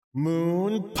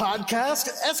Moon Podcast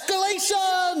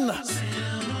Escalation!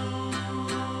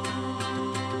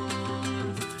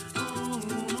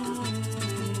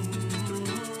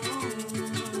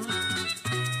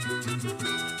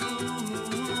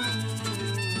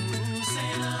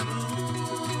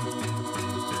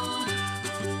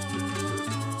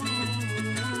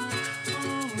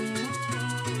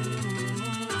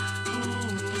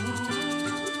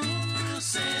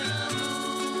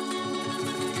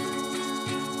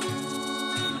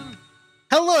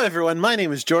 Hello, everyone. My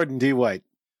name is Jordan D. White.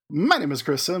 My name is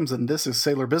Chris Sims, and this is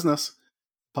Sailor Business,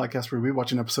 a podcast where we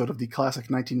watch an episode of the classic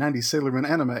 1990s Sailor Moon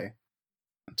anime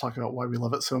and talk about why we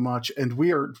love it so much. And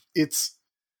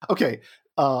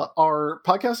our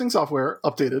podcasting software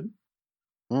updated,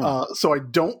 so I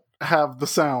don't have the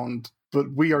sound, but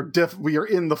we are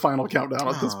in the final countdown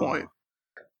at this point.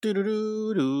 There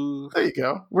you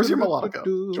go. Where's your melodica,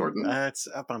 Jordan? It's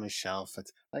up on a shelf.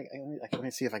 It's like, let me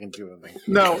see if I can do it.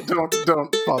 No,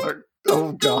 don't bother.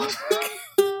 Oh God.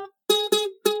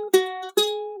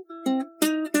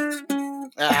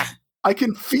 I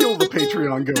can feel the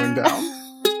Patreon going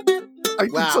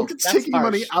down. It's taking harsh.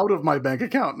 money out of my bank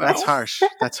account now. That's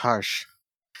harsh.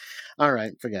 All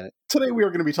right, forget it. Today we are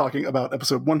going to be talking about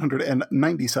episode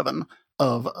 197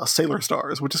 of Sailor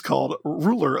Stars, which is called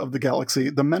Ruler of the Galaxy,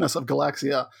 The Menace of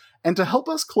Galaxia. And to help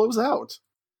us close out,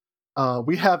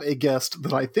 we have a guest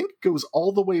that I think goes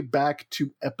all the way back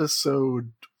to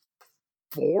episode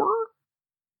 4,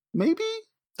 maybe?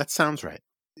 That sounds right.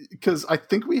 Because I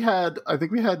think we had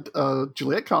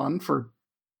Juliet Kahn for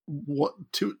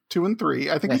two and 3.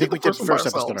 I think we did the first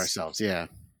episode ourselves. Yeah.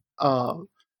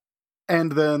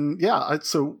 And then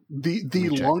so the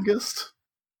longest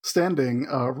standing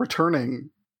returning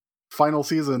final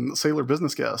season Sailor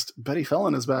Business guest, Betty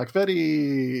Fellon, is back.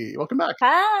 Betty, welcome back.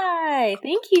 Hi,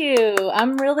 thank you.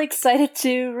 I'm really excited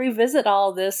to revisit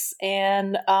all this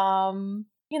and talk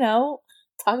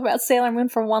about Sailor Moon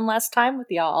for one last time with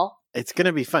y'all. It's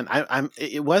gonna be fun.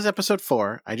 It was episode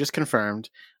 4. I just confirmed.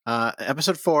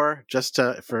 Episode 4, just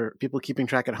for people keeping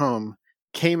track at home,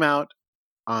 came out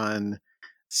on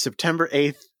September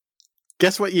 8th.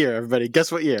 Guess what year, everybody?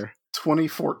 Guess what year?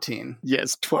 2014.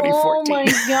 Yes, 2014. Oh my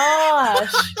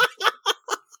gosh.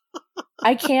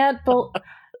 I can't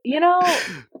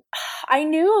I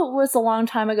knew it was a long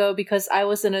time ago because I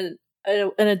was in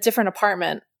a different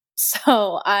apartment.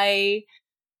 So I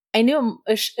knew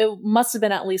it must have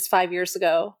been at least 5 years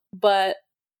ago, but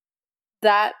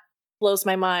that blows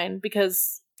my mind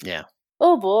because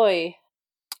oh boy.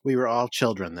 We were all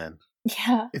children then.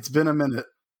 Yeah. It's been a minute.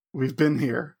 We've been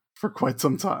here for quite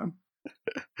some time.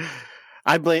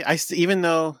 Even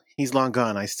though he's long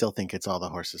gone, I still think it's all the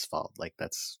horse's fault. Like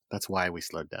that's why we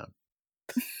slowed down.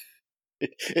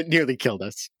 It nearly killed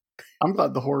us. I'm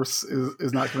glad the horse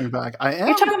is not coming back.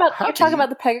 You're talking about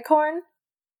the Pegacorn?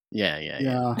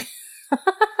 Yeah. I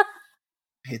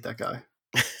hate that guy.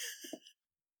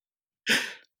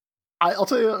 I'll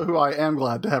tell you who I am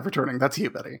glad to have returning. That's you,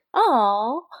 Betty.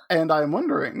 Oh. And I'm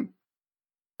wondering.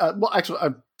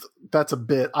 That's a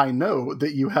bit. I know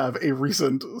that you have a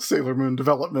recent Sailor Moon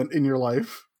development in your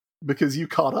life because you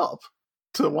caught up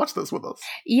to watch this with us.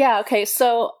 Yeah, okay,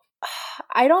 so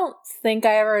I don't think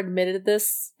I ever admitted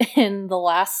this in the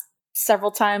last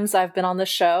several times I've been on the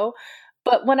show,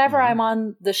 but whenever I'm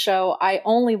on the show, I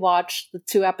only watch the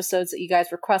 2 episodes that you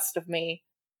guys request of me,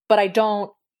 but I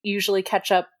don't usually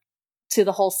catch up to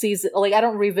the whole season. Like, I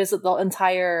don't revisit the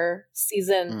entire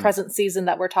season, present season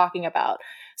that we're talking about.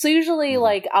 So usually,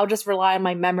 I'll just rely on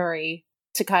my memory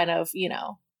to kind of,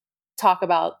 talk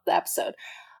about the episode.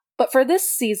 But for this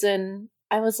season,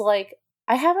 I was like,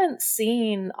 I haven't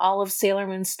seen all of Sailor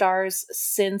Moon Stars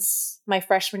since my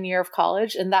freshman year of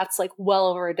college, and that's like well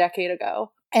over a decade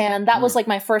ago. And that was like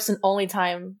my first and only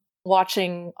time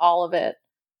watching all of it.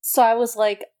 So I was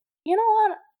like, you know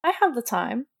what? I have the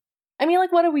time. I mean,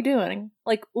 like, what are we doing?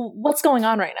 Like, what's going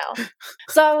on right now?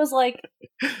 So I was like,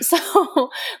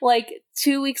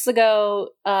 2 weeks ago,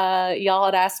 y'all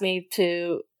had asked me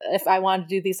if I wanted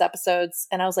to do these episodes.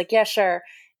 And I was like, yeah, sure.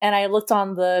 And I looked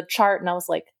on the chart and I was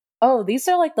like, oh, these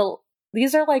are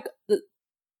the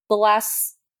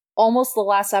almost the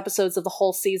last episodes of the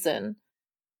whole season.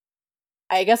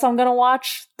 I guess I'm going to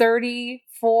watch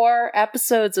 34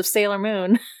 episodes of Sailor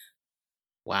Moon.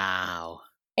 Wow.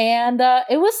 And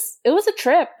it was a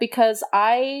trip because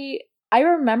I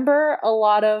remember a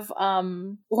lot of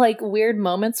weird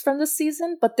moments from this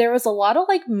season, but there was a lot of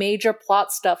major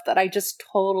plot stuff that I just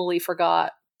totally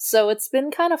forgot. So it's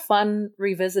been kind of fun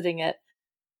revisiting it.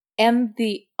 And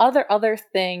the other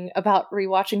thing about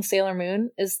rewatching Sailor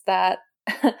Moon is that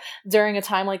during a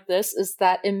time like this is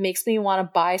that it makes me want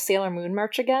to buy Sailor Moon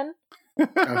merch again.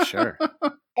 Oh, sure.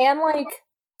 And like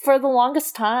for the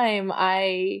longest time,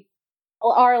 I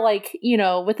are like, you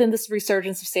know, within this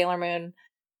resurgence of Sailor Moon,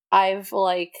 I've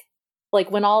like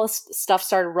when all this stuff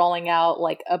started rolling out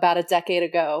like about a decade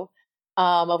ago,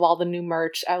 of all the new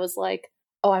merch, I was like,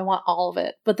 oh, I want all of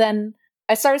it. But then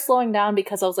I started slowing down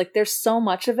because I was like, there's so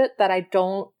much of it that I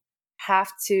don't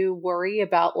have to worry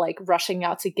about like rushing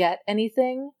out to get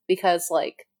anything because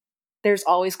like there's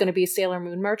always going to be Sailor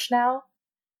Moon merch now.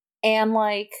 And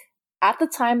like at the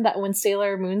time that when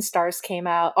Sailor Moon Stars came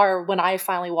out, or when I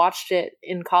finally watched it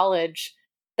in college,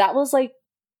 that was like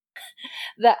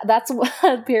that's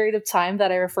a period of time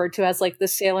that I referred to as like the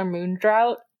Sailor Moon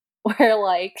drought, where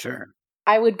like Sure.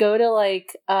 I would go to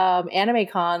like anime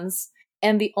cons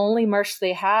and the only merch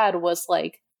they had was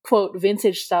like quote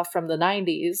vintage stuff from the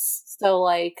 90s. So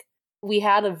like we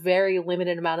had a very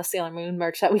limited amount of Sailor Moon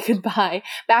merch that we could buy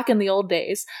back in the old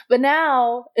days. But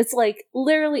now it's like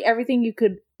literally everything you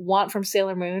could want from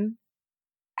Sailor Moon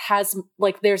has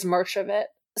like there's merch of it.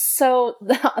 So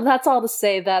that's all to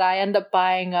say that I end up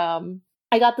buying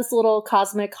I got this little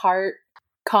Cosmic Heart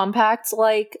compact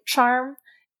like charm,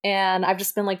 and I've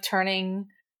just been like turning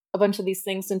a bunch of these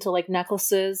things into like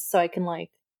necklaces so I can like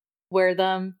wear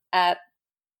them at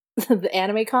the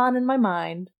anime con in my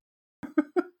mind.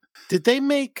 Did they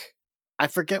make, I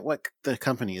forget what the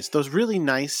company is, those really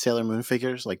nice Sailor Moon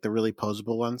figures, like the really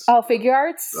posable ones? Oh, Figure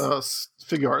Arts?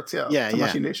 Figure Arts, yeah. Yeah,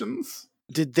 Tamashii yeah. Nations.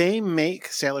 Did they make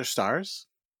Sailor Stars?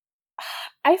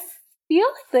 I feel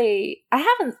like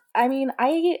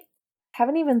I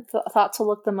haven't even thought to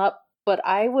look them up, but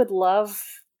I would love,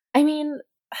 I mean,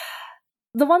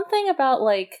 the one thing about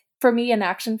like, for me in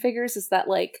action figures is that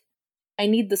like, I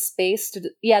need the space to,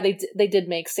 yeah, they did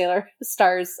make Sailor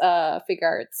Stars Figure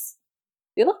Arts.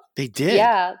 They did?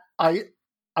 Yeah.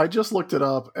 I just looked it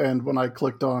up, and when I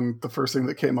clicked on the first thing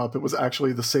that came up, it was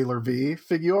actually the Sailor V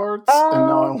Figure Arts, and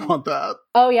now I want that.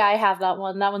 Oh yeah, I have that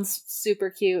one. That one's super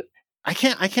cute. I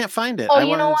can't find it. Oh, I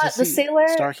you know what? The Sailor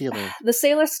Star Healer. The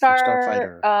Sailor Star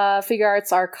Starfighter. Figure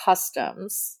Arts are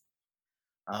customs.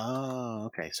 Oh,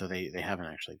 okay. So they haven't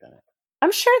actually done it.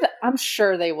 I'm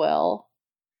sure they will.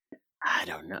 I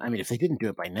don't know. I mean, if they didn't do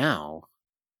it by now.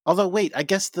 Although, wait, I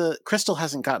guess the Crystal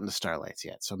hasn't gotten to Starlights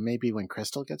yet. So maybe when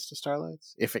Crystal gets to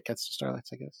Starlights, if it gets to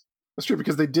Starlights, I guess. That's true,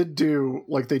 because they did do,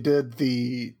 like, they did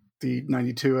the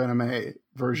 92 anime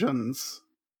versions,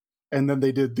 and then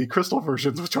they did the Crystal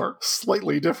versions, which are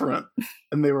slightly different.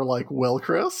 And they were like, well,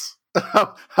 Chris,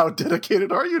 how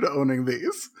dedicated are you to owning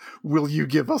these? Will you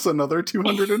give us another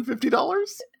 $250?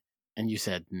 And you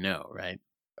said no, right?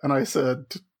 And I said,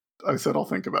 I'll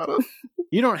think about it.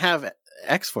 You don't have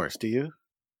X-Force, do you?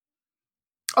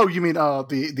 Oh, you mean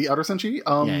the Outer Senshi?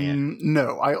 Yeah.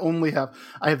 No, I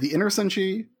have the Inner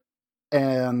Senshi,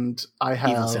 and I have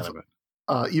Evil Sailor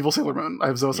Moon. Evil Sailor Moon. I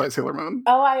have Zoisite Sailor Moon.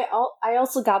 Oh, I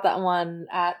also got that one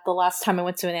at the last time I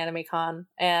went to an anime con,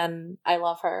 and I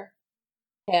love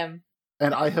him.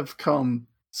 And I have come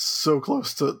so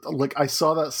close to, like, I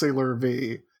saw that Sailor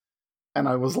V, and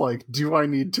I was like, do I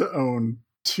need to own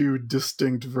two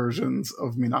distinct versions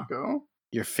of Minako?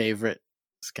 Your favorite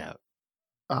scout.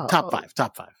 Top five.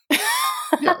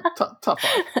 Yeah, top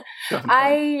five.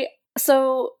 Definitely.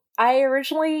 I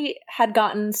originally had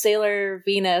gotten Sailor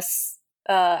Venus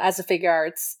as a Figure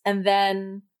Arts, and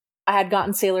then I had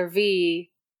gotten Sailor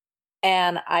V,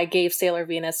 and I gave Sailor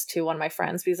Venus to one of my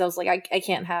friends because I was like, I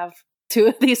can't have two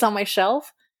of these on my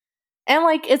shelf. And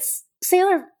like, it's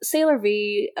Sailor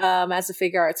V as a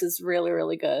Figure Arts is really,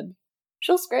 really good.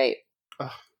 She looks great.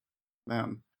 Oh,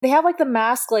 man. They have like the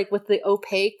mask like with the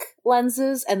opaque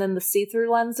lenses and then the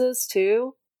see-through lenses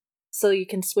too, so you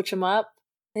can switch them up.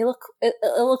 It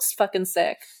looks fucking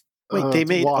sick. Wait, they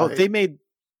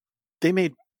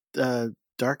made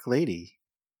Dark Lady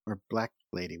or Black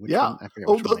Lady. Which one? I forget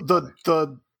which one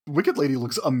the Wicked Lady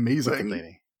looks amazing. Wicked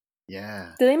Lady.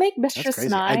 Yeah. Do they make Mistress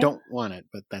Nine? I don't want it,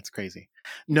 but that's crazy.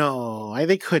 No,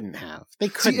 they couldn't have. They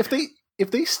couldn't. See, if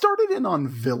they started in on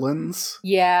villains,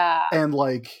 yeah, and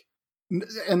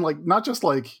not just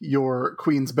like your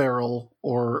Queen's Barrel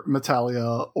or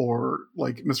Metalia or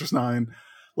like Mistress Nine,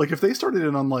 like if they started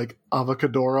in on like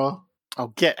Avocadora.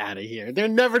 Oh, get out of here. They're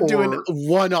never doing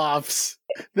one-offs.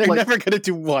 They're never going to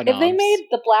do one-offs. If they made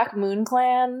the Black Moon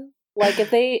Clan, like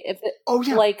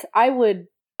like I would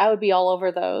be all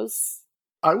over those.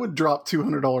 I would drop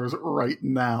 $200 right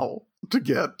now to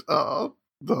get the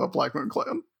Black Moon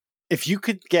Clan. If you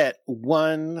could get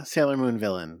one Sailor Moon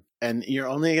villain, and you're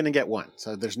only going to get one,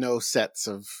 so there's no sets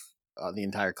of the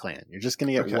entire clan. You're just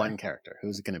going to get one character.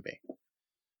 Who's it going to be?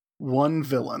 One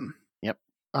villain. Yep.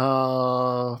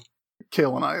 Kaelinite,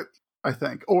 I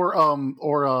think, or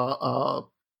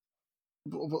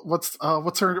what's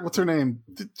her name?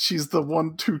 She's the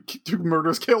one who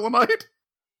murders Kaelinite.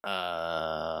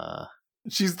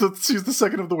 She's the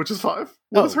second of the Witches 5.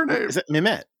 What is her name? Is it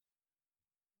Mimette?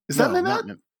 Is that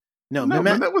Mimette? No,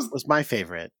 Mimette was my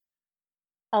favorite.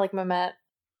 I like Mimette.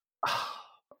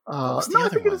 No, I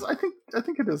think it is. I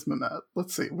think it is Mimette.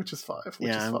 Let's see. Witches 5.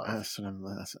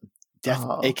 Death,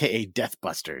 aka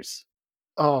Deathbusters.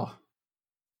 Oh,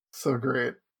 so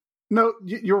great. No,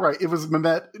 you're right. It was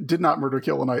Mimette did not murder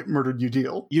Kaelinite, murdered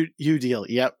Udil. Udil.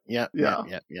 Yep. You're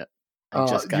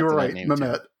right,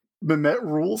 Mimette. Mimette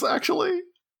rules, actually.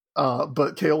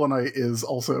 But Kaelinite is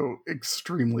also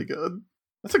extremely good.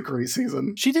 That's a great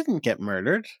season. She didn't get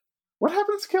murdered. What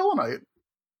happens to Kaelinite?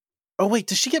 Oh, wait,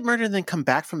 does she get murdered and then come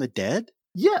back from the dead?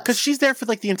 Yes. Because she's there for,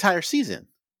 like, the entire season.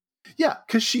 Yeah,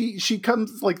 because she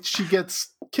comes, like, she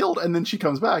gets killed and then she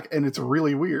comes back, and it's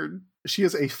really weird. She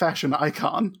is a fashion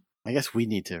icon. I guess we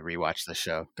need to rewatch the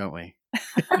show, don't we?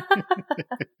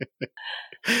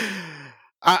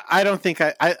 I don't think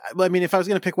I mean, if I was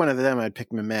going to pick one of them, I'd pick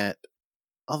Mimette.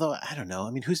 Although, I don't know.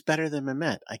 I mean, who's better than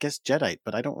Mimette? I guess Jedi,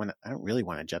 but I don't really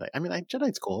want a Jedi. I mean,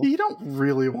 Jedi's cool. You don't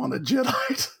really want a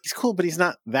Jedi. He's cool, but he's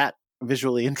not that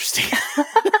visually interesting.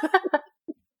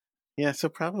 Yeah, so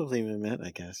probably Mimette, I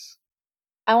guess.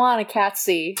 I want a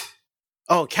Catsy.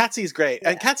 Oh, Catsy's great. Yeah.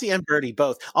 And Catsy and Birdie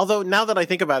both. Although, now that I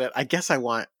think about it, I guess I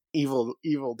want evil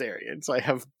Darien. So I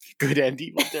have good and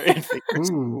evil Darien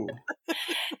figures. Ooh.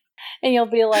 And you'll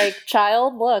be like,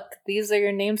 child, look, these are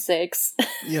your namesakes.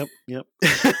 Yep.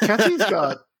 Catsy's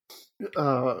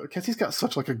got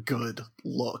such like a good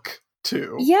look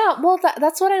too. Yeah, well,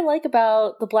 that's what I like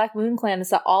about the Black Moon Clan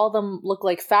is that all of them look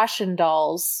like fashion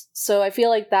dolls. So I feel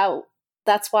like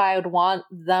that's why I would want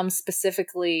them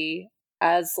specifically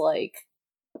as like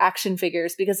action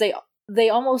figures, because they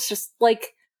almost just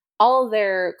like all of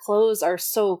their clothes are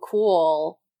so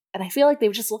cool, and I feel like they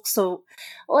just look so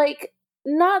like.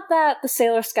 Not that the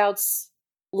Sailor Scouts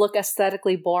look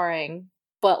aesthetically boring,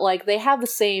 but like they have the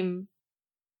same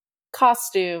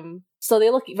costume, so they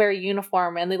look very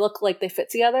uniform and they look like they fit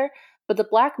together. But the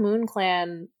Black Moon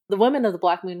Clan, the women of the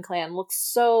Black Moon Clan look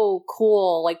so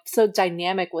cool, like so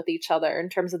dynamic with each other in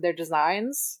terms of their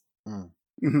designs.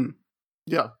 Mm-hmm.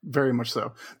 Yeah, very much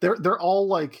so. They're all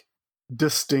like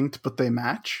distinct, but they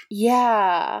match.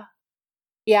 Yeah.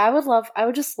 I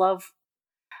would just love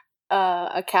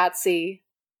a Catsy.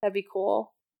 That'd be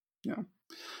cool. Yeah.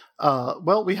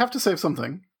 Well, we have to save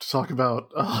something to talk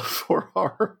about for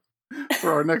our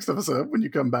next episode when you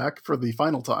come back for the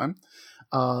final time.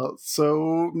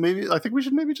 So I think we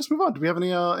should maybe just move on. Do we have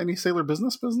any Sailor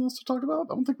business to talk about?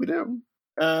 I don't think we do.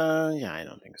 Yeah, I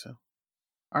don't think so.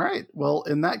 All right. Well,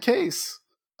 in that case,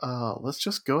 let's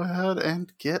just go ahead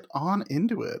and get on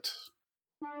into it.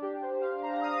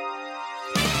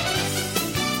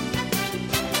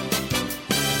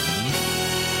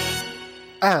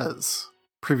 As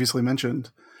previously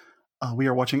mentioned, we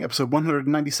are watching episode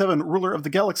 197, Ruler of the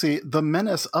Galaxy, The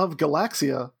Menace of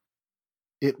Galaxia.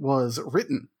 It was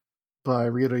written by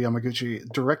Ryuto Yamaguchi,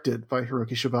 directed by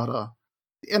Hiroki Shibata.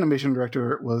 The animation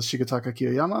director was Shigetaka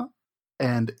Kiyoyama,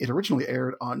 and it originally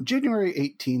aired on January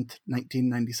 18th,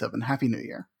 1997. Happy New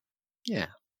Year. Yeah.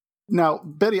 Now,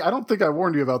 Betty, I don't think I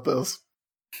warned you about this.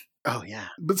 Oh, yeah.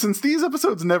 But since these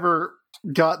episodes never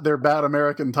got their bad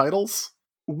American titles,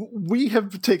 we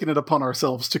have taken it upon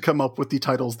ourselves to come up with the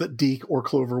titles that Deke or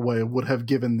Cloverway would have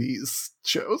given these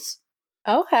shows.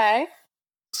 Okay.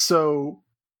 So,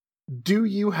 do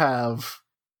you have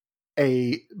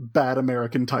a bad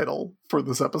American title for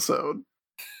this episode?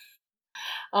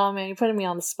 Oh man, you're putting me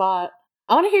on the spot.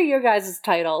 I want to hear your guys'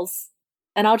 titles,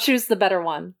 and I'll choose the better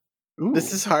one. Ooh.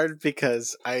 This is hard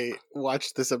because I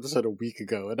watched this episode a week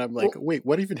ago, and I'm like, wait,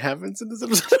 what even happens in this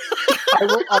episode?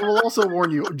 I will also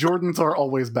warn you, Jordan's are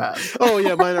always bad. Oh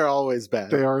yeah, mine are always bad.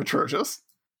 They are atrocious.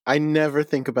 I never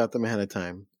think about them ahead of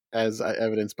time, as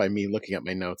evidenced by me looking at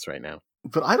my notes right now.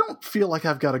 But I don't feel like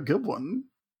I've got a good one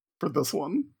for this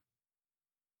one.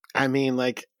 I mean,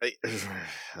 like, I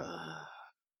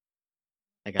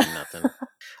got nothing.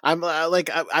 I'm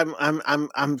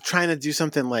trying to do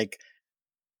something like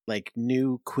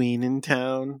New Queen in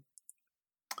Town.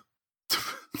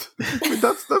 I mean,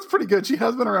 that's pretty good. She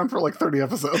has been around for like 30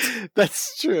 episodes.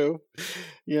 That's true.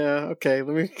 Yeah, okay.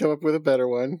 Let me come up with a better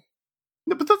one.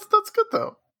 No, but that's good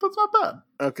though. That's not bad.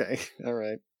 Okay. All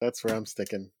right. That's where I'm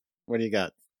sticking. What do you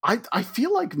got? I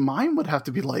feel like mine would have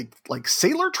to be like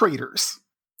Sailor Traders.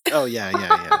 Oh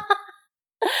yeah.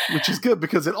 Which is good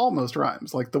because it almost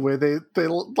rhymes. Like the way they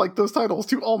like those titles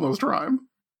to almost rhyme.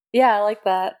 Yeah, I like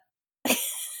that.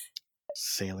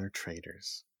 Sailor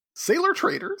Traders. Sailor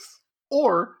Traders,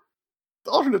 or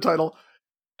the alternate title,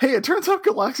 hey, it turns out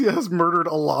Galaxia has murdered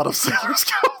a lot of Sailor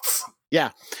Scouts.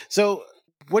 Yeah. So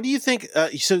what do you think?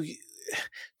 So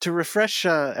to refresh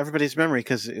everybody's memory,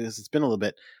 because it's been a little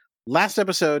bit, last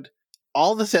episode,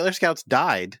 all the Sailor Scouts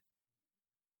died.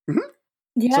 Mm-hmm.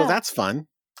 Yeah. So that's fun.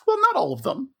 Well, not all of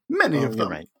them. Many of them,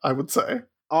 right. I would say.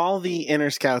 All the inner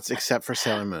scouts except for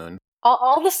Sailor Moon.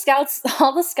 All the scouts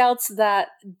that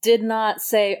did not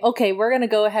say, okay, we're going to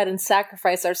go ahead and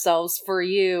sacrifice ourselves for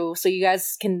you so you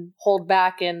guys can hold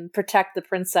back and protect the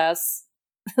princess.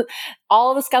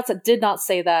 All the scouts that did not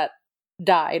say that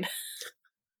died.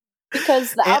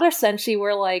 Because the Outer Senshi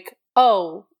were like,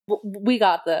 oh, we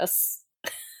got this.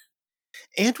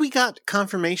 And we got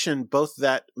confirmation both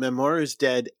that Mamoru's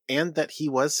dead and that he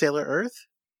was Sailor Earth.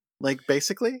 Like,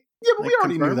 basically. Yeah, but like we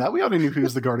already confirmed. knew that. We already knew he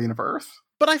was the Guardian of Earth.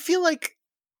 But I feel like,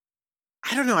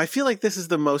 I don't know, I feel like this is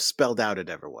the most spelled out it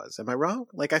ever was. Am I wrong?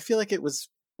 Like, I feel like it was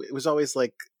always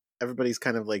like everybody's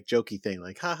kind of like jokey thing.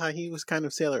 Like, haha, he was kind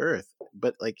of Sailor Earth.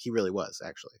 But like, he really was,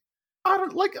 actually. I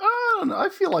don't know. I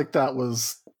feel like that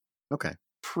was okay,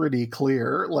 pretty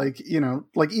clear. Like, you know,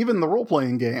 like even the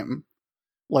role-playing game.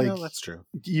 Like, no, that's true.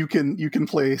 You can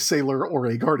play Sailor or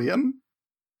a Guardian.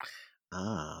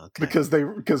 Ah, okay.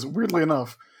 Because weirdly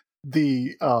enough,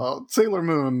 the Sailor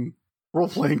Moon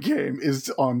role-playing game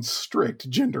is on strict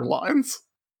gender lines.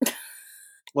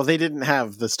 Well, they didn't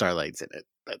have the Starlights in it.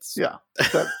 That's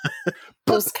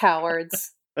Those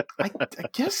cowards. I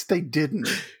guess they didn't.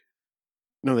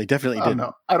 No, they definitely didn't.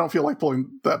 No, I don't feel like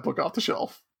pulling that book off the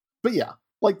shelf. But yeah,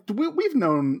 like we've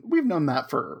known that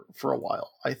for a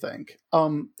while, I think.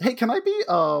 Hey, can I be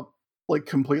like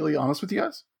completely honest with you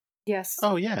guys? Yes.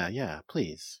 Oh yeah,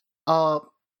 please.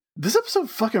 This episode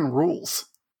fucking rules.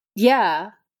 Yeah.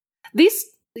 I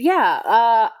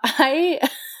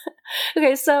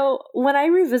okay, so when I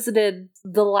revisited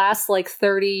the last like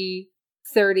 32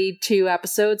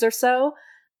 episodes or so,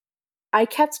 I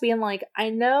kept being like, I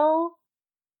know,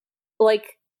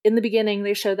 like in the beginning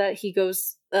they show that he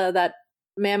goes that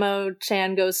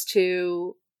Mamo-chan goes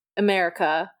to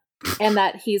America and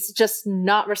that he's just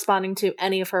not responding to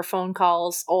any of her phone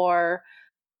calls or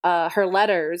her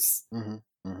letters. Mm-hmm.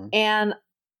 Mm-hmm. And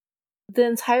the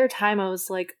entire time I was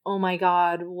like, oh my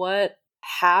god, what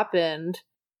happened?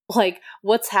 Like,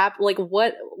 what's happened? Like,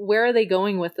 where are they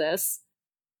going with this?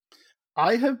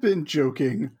 I have been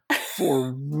joking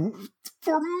for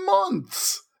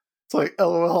months. It's like,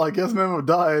 LOL, I guess Memo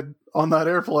died on that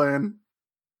airplane.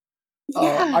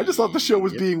 Yeah. I just thought the show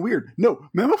was being weird. No,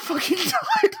 Memo fucking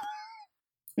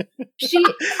died.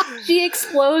 She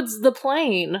explodes the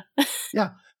plane.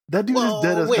 Yeah. That dude is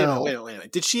dead as hell. Wait a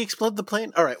minute. Did she explode the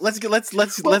plane? All right, let's get to it.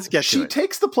 She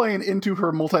takes the plane into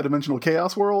her multidimensional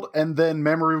chaos world, and then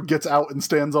Mamoru gets out and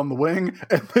stands on the wing,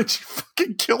 and then she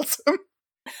fucking kills him.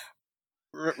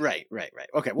 Right.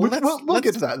 Okay, well, we'll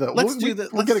get to that though.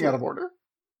 We're getting out of order.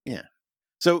 Yeah.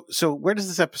 So where does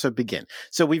this episode begin?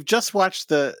 So we've just watched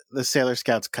the Sailor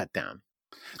Scouts cut down.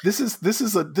 This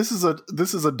is a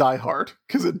Die Hard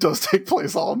because it does take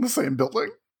place all in the same building.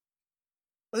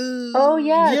 Oh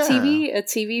yeah, a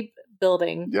TV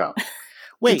building. Yeah.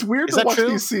 Wait, it's weird is to that watch true?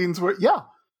 these scenes where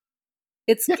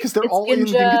because they're it's all in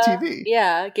Ginga TV.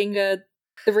 Yeah, Ginga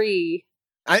 3.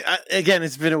 I again,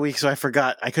 it's been a week, so I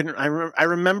forgot. I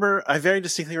very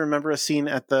distinctly remember a scene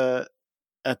at the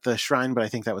shrine, but I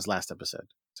think that was last episode.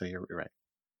 So you're right,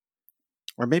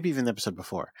 or maybe even the episode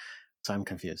before. So I'm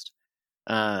confused.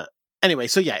 Anyway,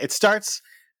 so yeah, it starts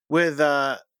with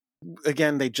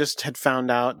again, they just had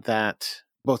found out that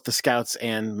both the scouts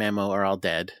and Mamo are all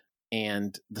dead,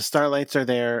 and the Starlights are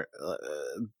there,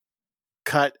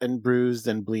 cut and bruised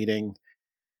and bleeding,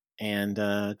 and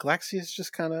Galaxia is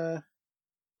just kind of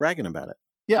bragging about it.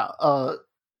 Yeah,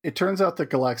 it turns out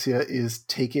that Galaxia is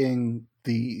taking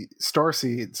the star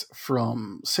seeds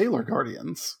from Sailor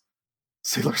Guardians,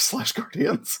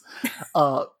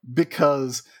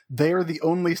 because they are the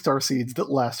only star seeds that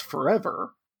last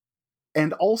forever,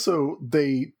 and also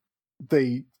they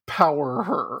power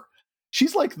her.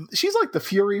 She's like the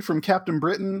Fury from Captain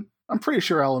Britain. I'm pretty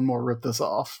sure Alan Moore ripped this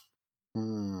off.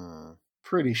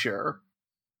 Pretty sure.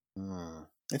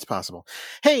 It's possible.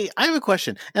 Hey, I have a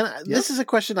question. And this is a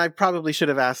question I probably should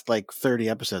have asked like 30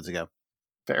 episodes ago.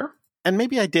 Fair. And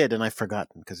maybe I did and I've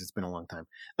forgotten because it's been a long time.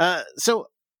 So,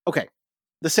 okay.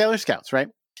 The Sailor Scouts, right?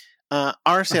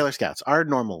 Our Sailor Scouts, our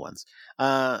normal ones.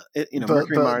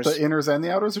 Mercury, Mars. The inners and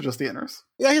the outers, or just the inners?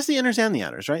 Yeah, I guess the inners and the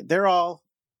outers, right? They're all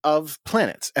of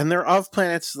planets. And they're of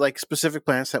planets, like specific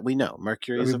planets that we know.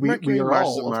 Mercury is of Mercury, we are Mars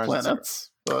all is of Mars, planets,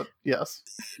 but yes.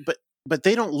 But but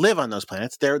they don't live on those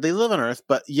planets. They live on Earth,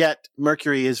 but yet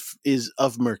Mercury is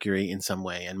of Mercury in some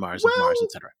way, and Mars of Mars,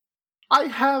 etc. I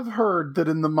have heard that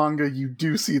in the manga you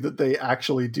do see that they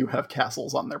actually do have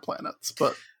castles on their planets,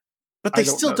 but they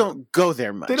still don't go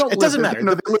there much. It doesn't matter.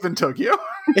 No, they live in Tokyo.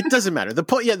 It doesn't matter. The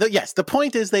point, the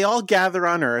point is they all gather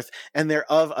on Earth, and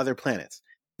they're of other planets.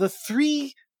 The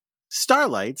 3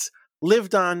 Starlights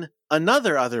lived on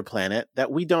other planet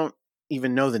that we don't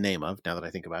even know the name of, now that I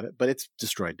think about it, but it's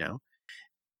destroyed now,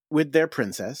 with their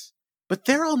princess. But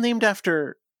they're all named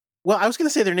after, well, I was going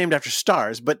to say they're named after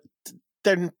stars, but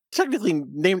they're technically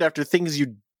named after things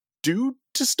you do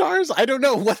to stars. I don't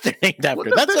know what they're named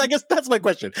after. I guess that's my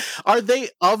question. Are they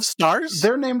of stars?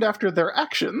 They're named after their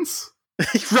actions.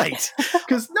 Right.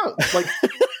 Because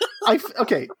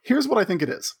okay, here's what I think it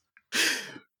is.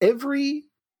 Every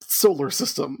solar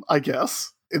system, I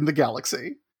guess, in the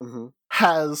galaxy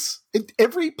has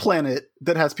every planet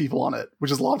that has people on it,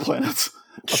 which is a lot of planets,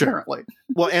 apparently.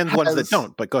 Well, and ones that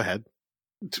don't, but go ahead.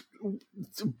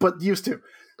 But used to.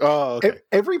 Oh, okay.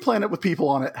 Every planet with people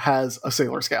on it has a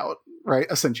Sailor Scout, right?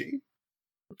 A Senshi.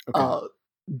 Okay.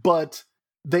 But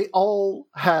they all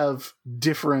have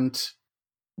different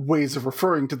ways of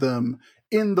referring to them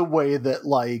in the way that,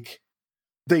 like,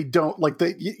 they don't, like,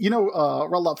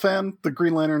 Ralph Fan, the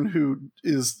Green Lantern who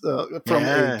is from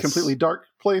a completely dark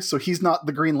place, so he's not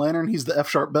the Green Lantern, he's the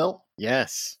F-Sharp Bell.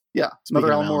 Yes. Yeah,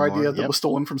 another Alan Moore idea that was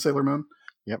stolen from Sailor Moon.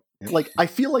 Yep. Like, I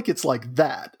feel like it's like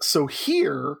that. So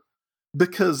here,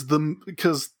 because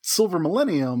Silver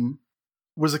Millennium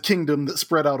was a kingdom that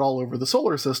spread out all over the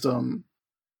solar system,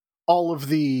 all of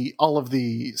the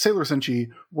Sailor Senshi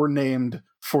were named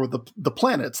for the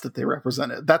planets that they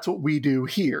represented. That's what we do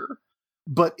here.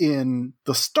 But in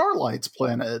the Starlight's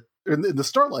planet, in the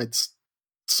Starlight's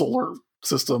solar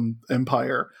system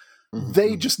empire,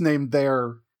 they just named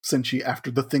their Senshi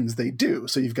after the things they do.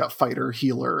 So you've got fighter,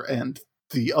 healer, and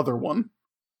the other one.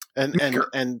 And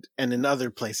in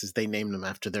other places they name them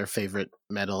after their favorite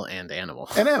metal and animal.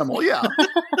 An animal, yeah.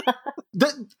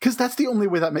 Because that's the only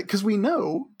way that makes... Because we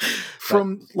know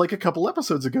from like a couple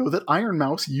episodes ago that Iron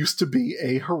Mouse used to be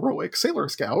a heroic Sailor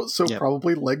Scout, so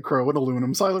probably Leg Crow and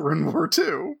Aluminum Siren were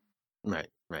too. Right.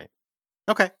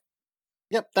 Okay.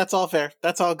 Yep, that's all fair.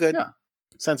 That's all good. Yeah.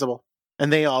 Sensible.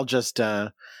 And they all just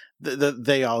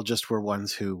they all just were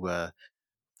ones who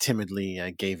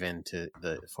timidly gave in to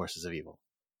the forces of evil.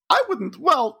 I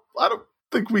don't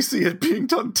think we see it being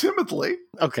done timidly.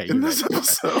 Okay, in this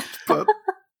episode, but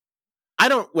I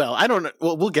don't know.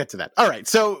 Well, we'll get to that. All right.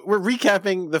 So we're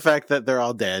recapping the fact that they're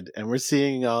all dead, and we're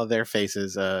seeing all their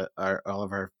faces, all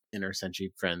of our inner Senshi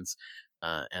friends,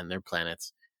 and their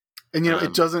planets. And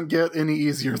it doesn't get any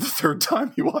easier the third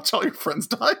time you watch all your friends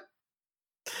die.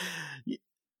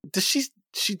 Does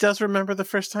she does remember the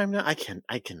first time now? I can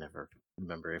never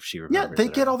remember if she remembers. Yeah,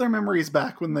 they get all their memories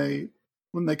back when they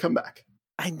come back.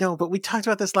 I know, but we talked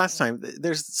about this last time.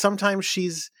 There's sometimes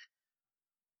she's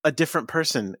a different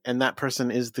person, and that person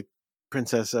is the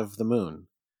Princess of the Moon.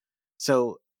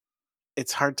 So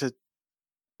it's hard to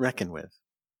reckon with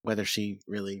whether she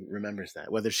really remembers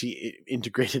that, whether she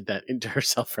integrated that into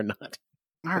herself or not.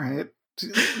 All right.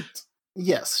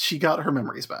 Yes, she got her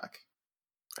memories back.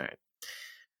 All right.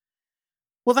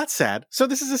 Well, that's sad. So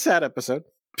this is a sad episode.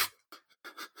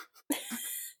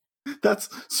 That's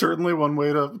certainly one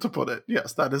way to put it.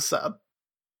 Yes, that is sad.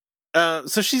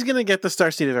 So she's going to get the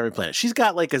starseed of every planet. She's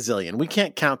got like a zillion. We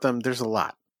can't count them. There's a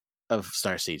lot of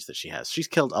starseeds that she has. She's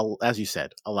killed, as you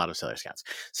said, a lot of Sailor Scouts.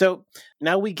 So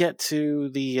now we get to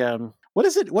the... What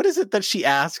is it that she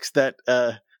asks that...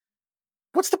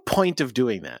 what's the point of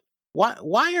doing that?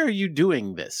 Why are you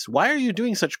doing this? Why are you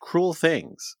doing such cruel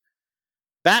things?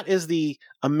 That is the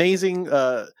amazing...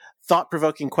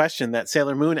 thought-provoking question that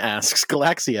Sailor Moon asks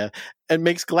Galaxia and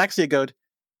makes Galaxia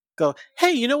go,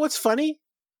 hey, you know what's funny?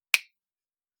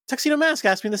 Tuxedo Mask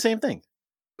asked me the same thing.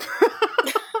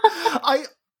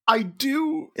 I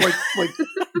do like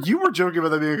you were joking about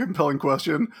that being a compelling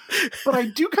question, but I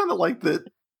do kind of like that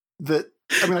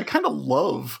I mean, I kind of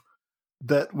love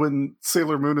that when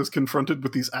Sailor Moon is confronted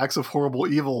with these acts of horrible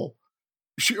evil,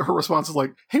 her response is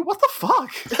like, hey, what the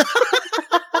fuck?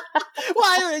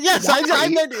 Yes, I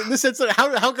meant in the sense that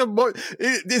how come more?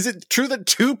 Is it true that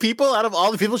 2 people out of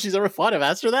all the people she's ever fought have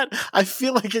asked her that? I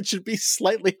feel like it should be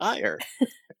slightly higher.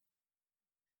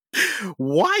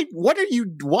 Why? What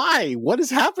is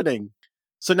happening?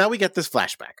 So now we get this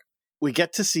flashback. We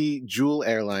get to see Jewel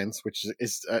Airlines, which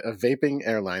is a vaping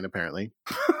airline, apparently.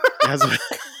 It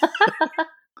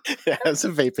has a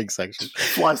vaping section.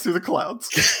 Flies through the clouds.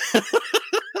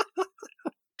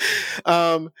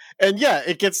 And yeah,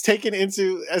 it gets taken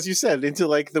into, as you said, into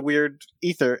like the weird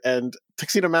ether, and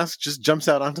Tuxedo Mask just jumps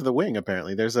out onto the wing.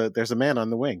 Apparently, there's a man on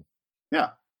the wing. Yeah,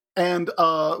 and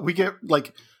we get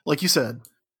like you said,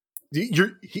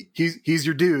 he's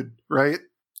your dude, right?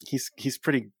 He's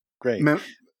pretty great.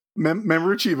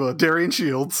 Remember Chiba, Darian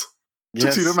Shields,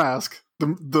 Tuxedo Yes. Mask,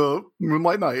 the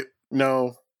Moonlight Knight.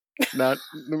 No, not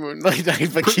the Moonlight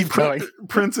Knight, but keep going.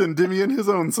 Prince Endymion, his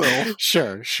own self.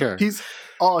 Sure. He's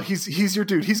your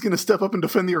dude. He's gonna step up and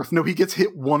defend the Earth. No, he gets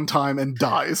hit one time and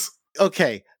dies.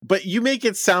 Okay, but you make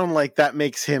it sound like that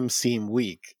makes him seem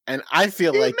weak, and I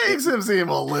feel like it makes him seem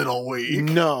a little weak.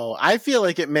 No, I feel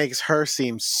like it makes her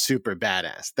seem super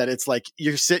badass. That it's like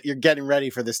you're getting ready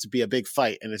for this to be a big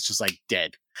fight, and it's just like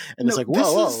dead, and it's like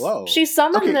whoa. She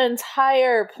summoned the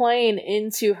entire plane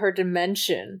into her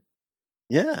dimension.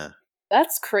 Yeah,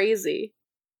 that's crazy.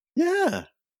 Yeah,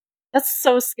 that's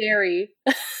so scary.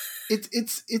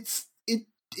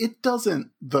 It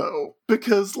doesn't though,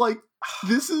 because like.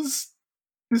 This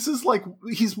is like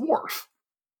he's Worf.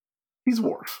 He's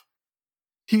Worf.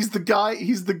 He's the guy.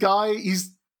 He's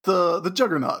the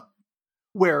Juggernaut.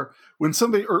 Where when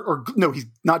somebody or no, he's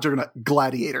not Juggernaut.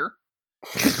 Gladiator.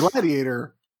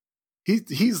 Gladiator.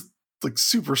 He's like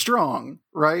super strong,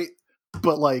 right?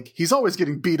 But like he's always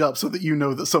getting beat up so that you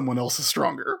know that someone else is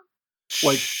stronger.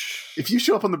 Like if you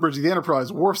show up on the bridge of the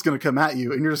Enterprise, Worf's going to come at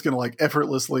you, and you're just going to like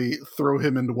effortlessly throw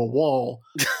him into a wall.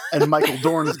 And Michael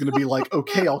Dorn is going to be like,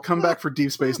 "Okay, I'll come back for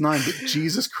Deep Space Nine, but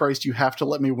Jesus Christ, you have to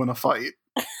let me win a fight."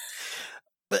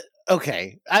 But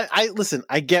okay, I listen.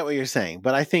 I get what you're saying,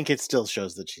 but I think it still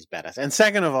shows that she's badass. And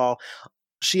second of all,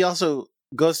 she also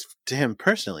goes to him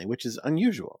personally, which is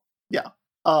unusual. Yeah,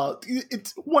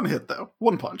 it's one hit though,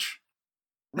 one punch.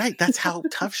 Right, that's how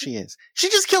tough she is. She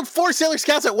just killed 4 Sailor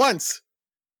Scouts at once.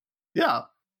 Yeah.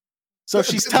 So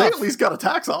she's tough. They at least got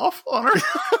attacks off on her.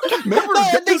 Remember,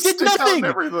 they did nothing.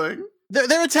 Everything.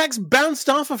 Their attacks bounced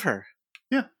off of her.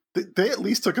 Yeah, they at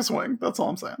least took a swing. That's all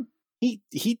I'm saying.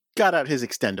 He got out his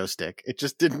extendo stick. It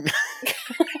just didn't.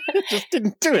 It just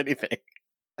didn't do anything.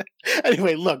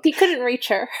 Anyway, look. He couldn't reach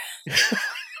her.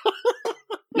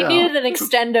 He needed an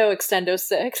extendo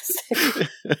 6.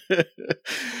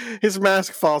 His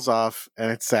mask falls off, and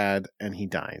it's sad, and he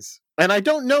dies. And I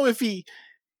don't know if he...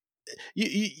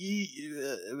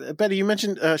 Betty, you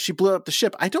mentioned she blew up the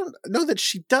ship. I don't know that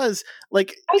she does.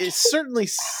 Like, it certainly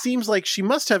seems like she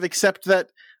must have, except that,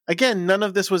 again, none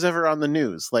of this was ever on the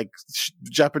news. Like,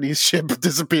 Japanese ship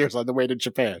disappears on the way to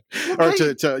Japan. Or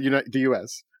to the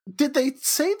U.S. Did they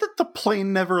say that the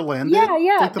plane never landed?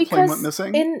 Yeah, like the plane went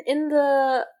missing? In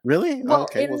the... Really? Well,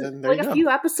 okay, well then there like you go. A few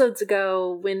episodes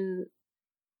ago, when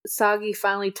Sagi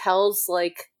finally tells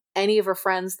like any of her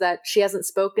friends that she hasn't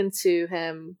spoken to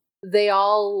him, they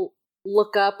all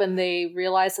look up and they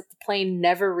realize that the plane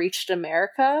never reached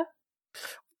America.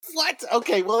 What?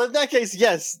 Okay, well in that case,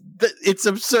 yes, it's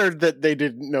absurd that they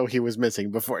didn't know he was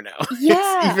missing before now.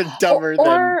 Yeah, it's even dumber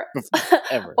than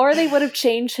ever. Or they would have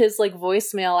changed his like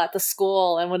voicemail at the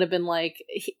school and would have been like,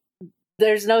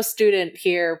 "There's no student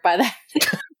here by that."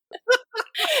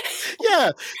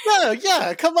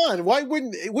 Yeah. Come on, why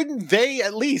wouldn't they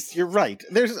at least? You're right.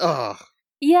 There's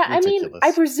Yeah, ridiculous. I mean,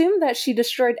 I presume that she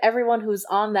destroyed everyone who's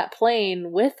on that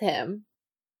plane with him.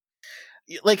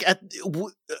 Like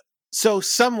so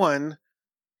someone,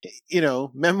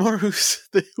 whoever is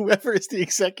the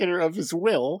executor of his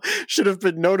will should have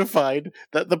been notified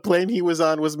that the plane he was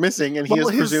on was missing and he is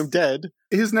presumed dead.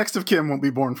 His next of kin won't be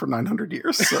born for 900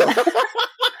 years. So.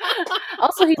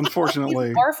 Also, he's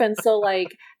unfortunately an orphan, so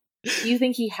like, you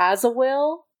think he has a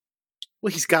will?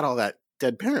 Well, he's got all that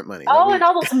dead parent money. Oh, and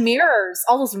all those mirrors.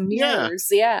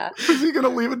 Yeah. Is he going to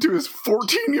leave it to his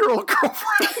 14-year-old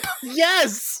girlfriend?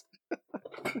 Yes!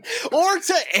 Or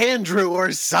to Andrew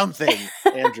or something.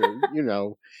 Andrew,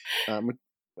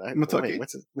 Motoki.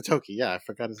 Motoki, yeah, I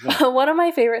forgot his name. One of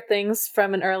my favorite things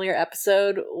from an earlier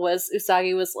episode was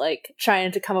Usagi was like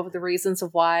trying to come up with the reasons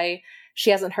of why she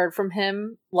hasn't heard from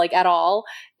him like at all.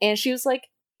 And she was like,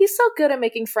 he's so good at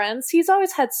making friends. He's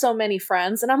always had so many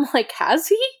friends. And I'm like, has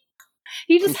he?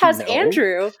 He just has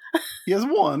Andrew. He has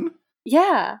one.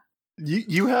 Yeah.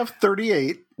 You have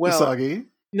 38, Usagi.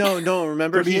 No,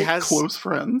 remember he has close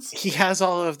friends. He has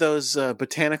all of those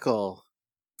botanical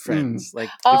friends. Like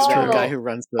the guy who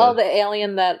runs the the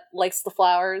alien that likes the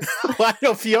flowers. Well, I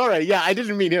know Fiore. Yeah, I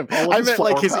didn't mean him. I meant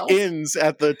like his inns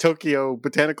at the Tokyo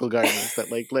Botanical Gardens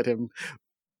that like let him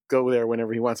go there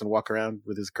whenever he wants and walk around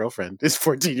with his girlfriend, his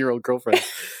 14-year-old girlfriend.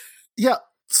 Yeah.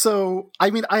 So, I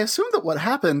mean, I assume that what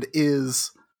happened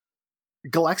is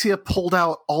Galaxia pulled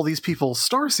out all these people's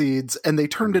starseeds and they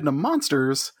turned into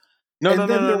monsters. No,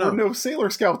 there were no Sailor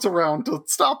Scouts around to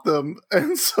stop them,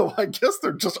 and so I guess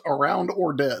they're just around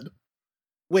or dead.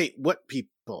 Wait, what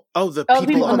people? Oh, the Oh,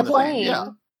 people on on the the plane. Yeah.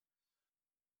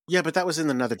 Yeah, but that was in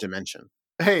another dimension.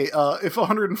 Hey, if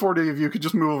 140 of you could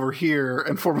just move over here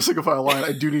and form a single file line,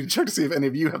 I do need to check to see if any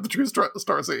of you have the true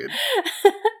starseed.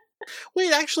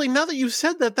 Wait, actually, now that you've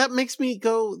said that, that makes me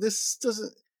go, this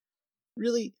doesn't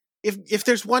really... If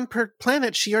there's one per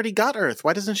planet, she already got Earth.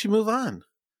 Why doesn't she move on?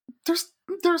 There's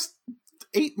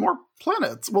 8 more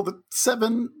planets. Well,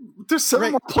 there's 7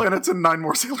 Right. more planets and 9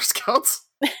 more Sailor Scouts.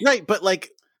 Right, but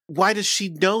like, why does she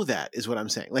know that, is what I'm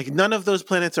saying. Like, none of those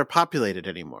planets are populated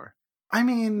anymore. I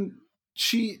mean,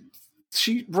 she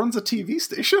runs a TV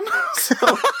station, so...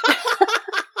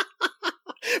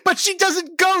 But she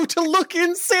doesn't go to look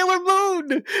in Sailor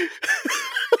Moon!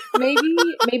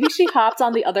 Maybe she hopped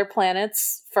on the other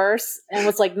planets first and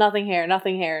was like, nothing here,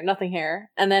 nothing here, nothing here.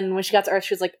 And then when she got to Earth,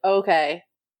 she was like, okay,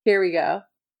 here we go.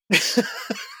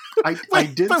 I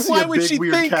did see a big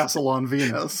weird castle on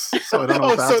Venus, so I don't know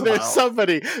what that's about.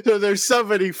 So there's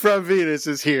somebody from Venus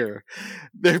is here.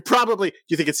 They're probably... Do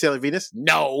you think it's Sailor Venus?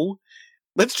 No!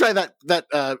 Let's try that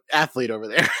athlete over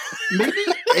there.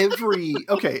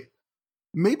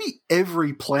 Maybe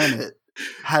every planet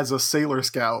has a Sailor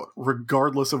Scout,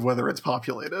 regardless of whether it's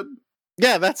populated.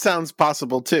 Yeah, that sounds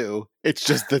possible too. It's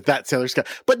just that Sailor Scout.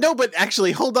 But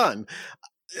actually, hold on.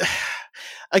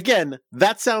 Again,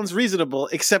 that sounds reasonable,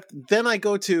 except then I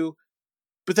go to,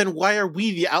 but then why are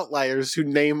we the outliers who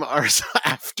name ours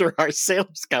after our Sailor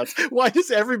Scouts? Why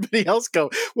does everybody else go,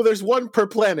 well, there's one per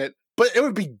planet, but it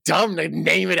would be dumb to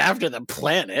name it after the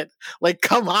planet. Like,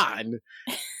 come on.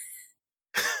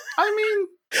 I mean...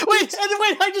 Wait,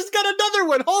 I just got another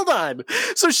one. Hold on.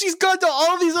 So she's gone to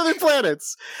all these other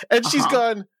planets, and she's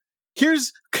gone,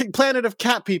 here's planet of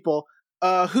cat people.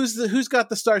 Who's got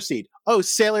the starseed? Oh,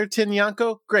 Sailor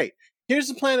Tinyanko? Great. Here's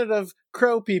the planet of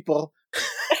crow people.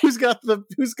 who's got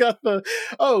the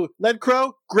oh, Lead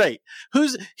Crow? Great.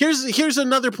 Here's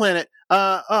another planet.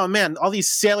 Oh man, all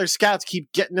these Sailor Scouts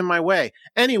keep getting in my way.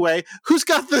 Anyway, who's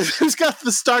got the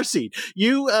starseed?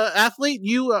 You athlete?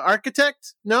 You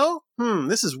architect? No?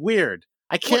 This is weird.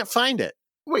 I can't find it.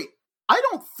 Wait, I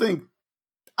don't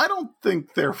think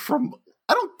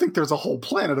there's a whole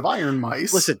planet of iron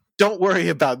mice. Listen, don't worry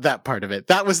about that part of it.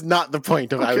 That was not the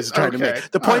point I was trying to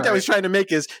make. The point I was trying to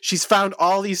make is she's found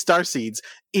all these starseeds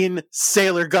in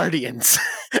Sailor Guardians.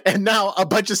 And now a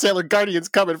bunch of Sailor Guardians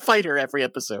come and fight her every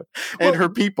episode. And her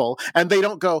people. And they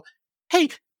don't go, hey,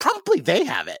 probably they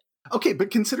have it. Okay,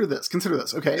 but consider this,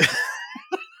 okay?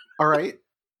 All right?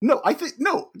 No,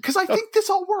 because I think this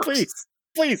all works.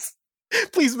 Please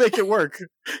make it work.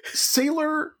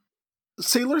 Sailor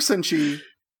Senshi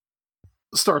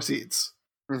starseeds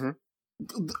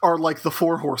are like the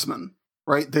 4 horsemen,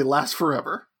 right? They last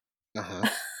forever.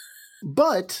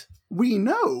 But we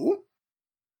know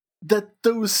that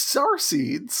those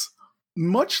starseeds,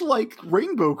 much like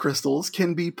rainbow crystals,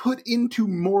 can be put into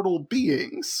mortal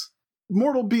beings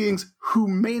who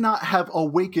may not have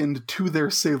awakened to their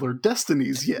Sailor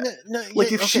destinies yet.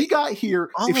 She got here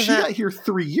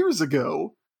 3 years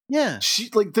ago, yeah,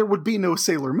 there would be no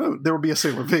Sailor Moon. There would be a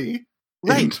Sailor V,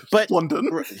 right? But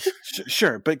London,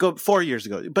 sure. But go 4 years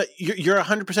ago. But you're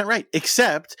 100% right.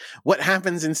 Except what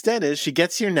happens instead is she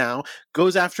gets here now,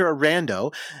 goes after a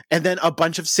rando, and then a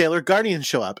bunch of Sailor Guardians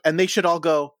show up, and they should all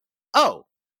go, "Oh,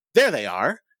 there they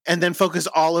are," and then focus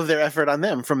all of their effort on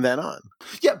them from then on.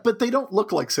 Yeah, but they don't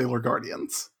look like Sailor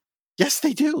Guardians. Yes,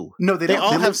 they do. No, they don't. They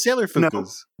all have Sailor Fukus. No,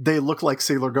 they look like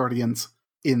Sailor Guardians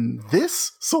in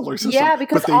this solar system. Yeah,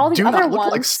 because but all the do other not look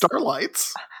ones, like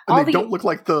starlights. And they don't look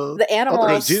like the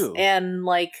animals. They do. And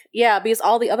because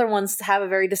all the other ones have a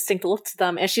very distinct look to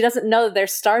them, and she doesn't know that they're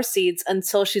starseeds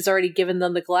until she's already given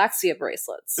them the Galaxia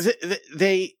bracelets.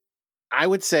 I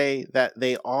would say that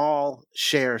they all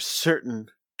share certain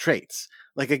traits.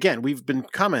 Like, again, we've been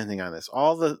commenting on this.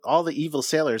 All the evil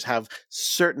sailors have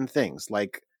certain things,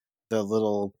 like the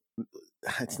little,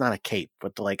 it's not a cape,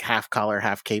 but the half collar,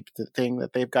 half cape thing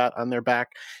that they've got on their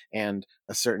back, and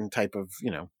a certain type of,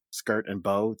 skirt and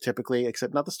bow typically,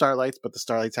 except not the Starlights, but the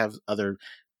Starlights have other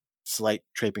slight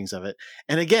trappings of it.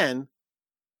 And again,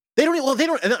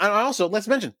 and also, let's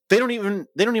mention, they don't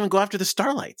even go after the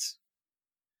Starlights.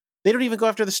 They don't even go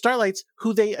after the Starlights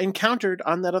who they encountered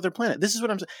on that other planet. This is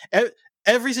what I'm saying.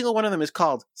 Every single one of them is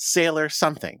called Sailor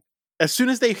something. As soon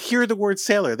as they hear the word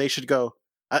sailor, they should go,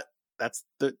 that's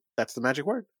the magic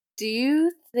word. Do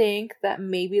you think that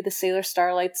maybe the Sailor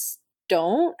Starlights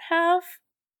don't have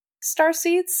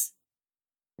starseeds?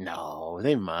 No,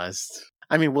 they must.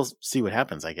 I mean, we'll see what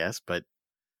happens, I guess, but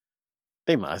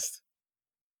they must.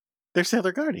 They're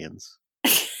Sailor Guardians.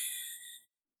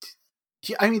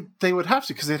 Yeah, I mean, they would have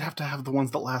to, because they'd have to have the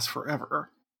ones that last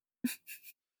forever.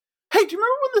 Hey, do you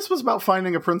remember when this was about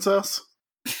finding a princess?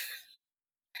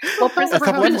 Well, A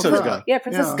couple episodes ago. Yeah,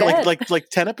 Princess Yeah. dead. Like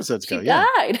 10 episodes ago. She Yeah.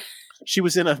 died. She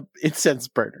was in a incense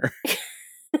burner.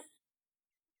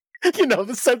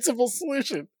 The sensible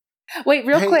solution. Wait,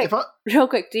 real Hey, quick. if I- Real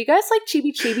quick. Do you guys like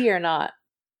Chibi Chibi or not?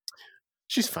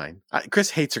 She's fine.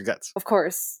 Chris hates her guts. Of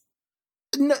course.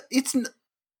 No,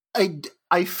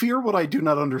 I fear what I do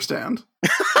not understand.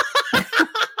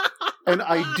 And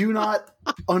I do not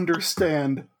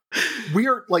understand. We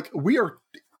are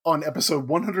on episode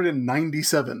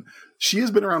 197. She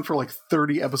has been around for like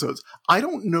 30 episodes. I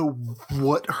don't know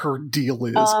what her deal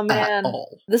is at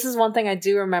all. This is one thing I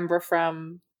do remember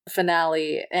from the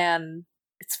finale, and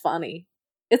it's funny.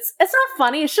 It's not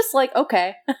funny, it's just like,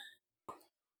 okay.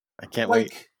 I can't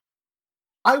wait.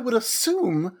 I would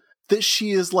assume that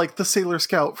she is like the Sailor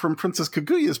Scout from Princess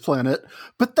Kaguya's planet,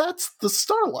 but that's the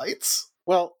Starlights.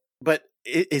 Well, but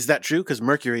is that true? Because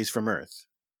Mercury's from Earth.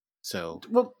 So,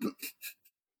 Well,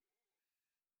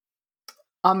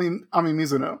 Ami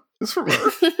Mizuno is from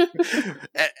Earth.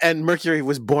 and Mercury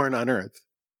was born on Earth.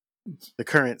 The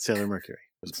current Sailor Mercury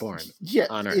was born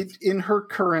on Earth. In her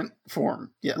current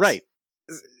form, yes. Right.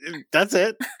 That's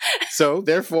it. So,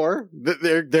 therefore,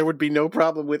 there would be no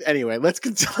problem with... Anyway, let's go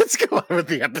on with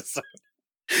the episode.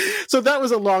 So that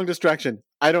was a long distraction.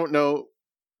 I don't know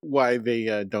why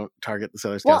they don't target the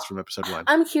Sailor Scouts from episode 1.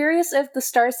 I'm curious if the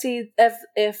Starseed,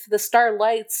 if the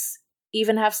Starlights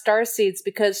even have starseeds,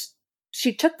 because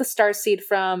she took the starseed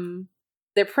from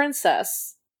their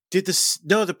princess. Did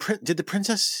the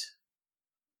princess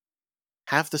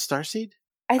have the starseed?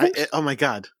 I think. Oh my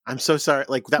god! I'm so sorry.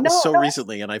 Like that was so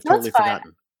recently, and I've totally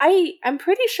forgotten. I'm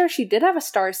pretty sure she did have a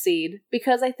starseed,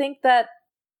 because I think that.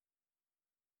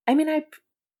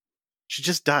 She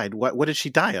just died. What did she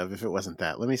die of? If it wasn't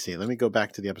that, let me see. Let me go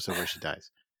back to the episode where she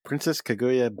dies. Princess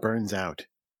Kaguya burns out.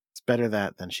 It's better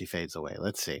that than she fades away.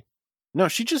 Let's see. No,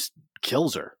 she just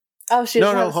kills her. Oh, she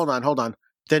no. Hold on.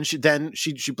 Then she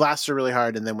blasts her really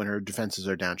hard, and then when her defenses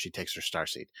are down, she takes her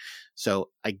starseed.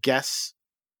 So I guess.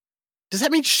 Does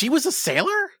that mean she was a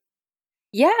sailor?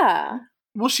 Yeah.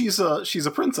 Well, she's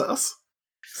a princess,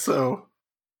 so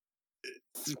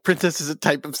princess is a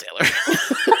type of sailor.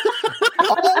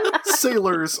 All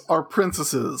sailors are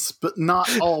princesses, but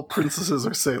not all princesses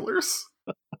are sailors.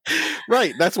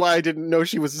 Right. That's why I didn't know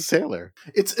she was a sailor.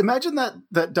 Imagine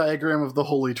that diagram of the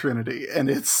Holy Trinity, and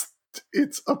it's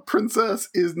a princess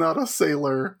is not a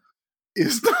sailor,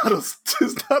 is not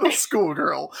a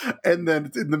schoolgirl, and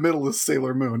then in the middle is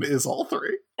Sailor Moon, is all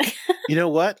three. You know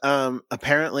what?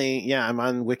 Apparently, yeah, I'm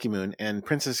on Wikimoon, and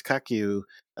Princess Kakyu,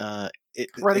 I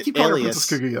keep calling her Princess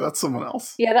Kaguya. That's someone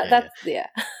else. Yeah, that's.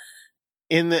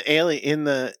 In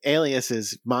the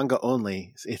aliases manga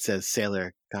only, it says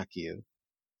Sailor Kakyu,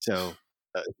 so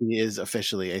he is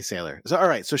officially a sailor. So all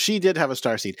right, so she did have a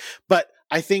starseed, but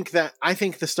I think the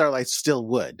Starlights still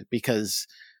would, because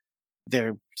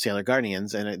they're Sailor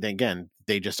Guardians, and again,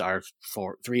 they just are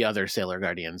three other Sailor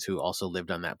Guardians who also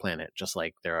lived on that planet, just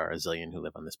like there are a zillion who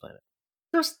live on this planet.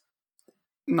 There's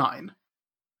 9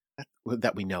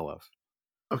 that we know of.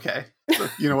 Okay, so,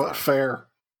 you know what? Fair.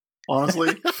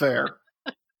 Honestly, fair.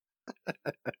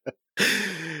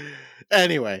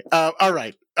 Anyway, all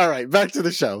right. Back to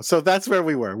the show. So that's where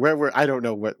we were. I don't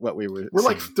know what we were.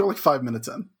 They're like 5 minutes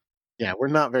in. Yeah, we're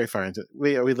not very far into it.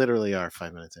 We literally are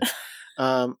 5 minutes in.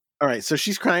 All right, so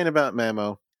she's crying about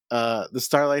Mamo. The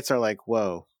Starlights are like,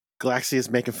 "Whoa, Galaxia is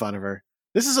making fun of her."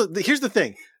 Here's the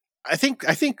thing. I think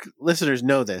listeners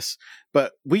know this,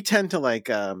 but we tend to like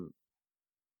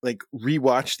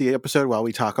rewatch the episode while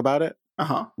we talk about it,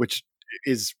 which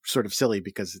is sort of silly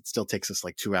because it still takes us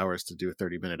like 2 hours to do a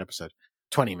 30-minute episode,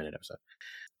 20-minute episode.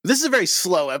 This is a very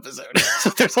slow episode. So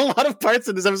there's a lot of parts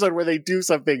in this episode where they do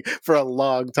something for a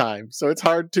long time. So it's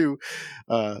hard to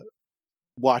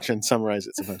watch and summarize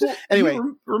it sometimes. Well, anyway,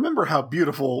 remember how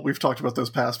beautiful we've talked about those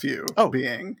past few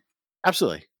being.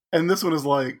 Absolutely. And this one is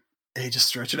like, hey, just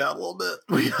stretch it out a little bit.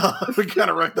 We kind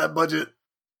of wrecked that budget.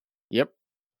 Yep.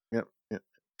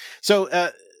 So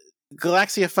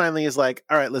Galaxia finally is like,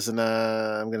 all right, listen,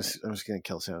 I'm just gonna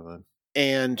kill Sailor Moon,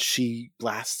 and she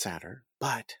blasts at her,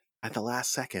 but at the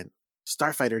last second,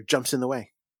 Starfighter jumps in the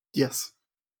way. Yes,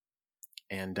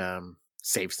 and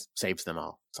saves them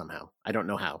all somehow. I don't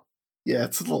know how. Yeah,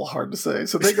 it's a little hard to say.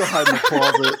 So they go hide in the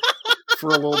closet for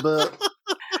a little bit.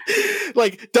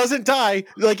 Like, doesn't die.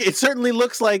 Like, it certainly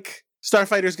looks like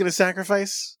Starfighter's going to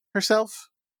sacrifice herself.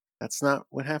 That's not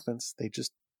what happens. They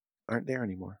just aren't there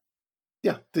anymore.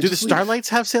 Yeah. Do the Starlights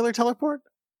have Sailor Teleport?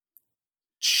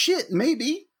 Shit,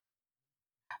 maybe.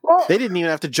 Well, They didn't even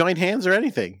have to join hands or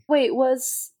anything. wait,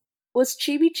 was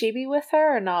Chibi Chibi with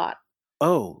her or not?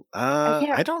 Oh,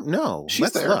 can't- I don't know. She's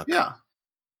Let's there. look. Yeah.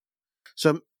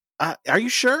 So, are you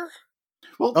sure?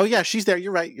 Well, Oh yeah, she's there.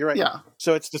 You're right. yeah.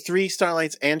 So it's the 3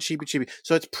 Starlights and Chibi Chibi.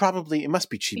 So it must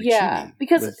be Chibi Yeah, Chibi.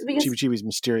 because Chibi Chibi's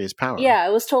mysterious power. yeah,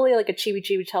 it was totally like a Chibi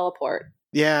Chibi teleport.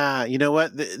 Yeah, you know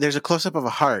what? There's a close up of a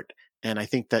heart, and I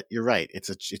think that you're right. It's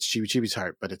Chibi Chibi's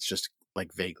heart, but it's just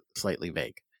like vague, slightly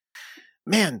vague.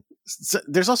 Man,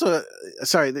 there's also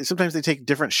sometimes they take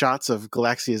different shots of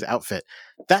Galaxia's outfit.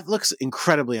 That looks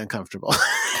incredibly uncomfortable.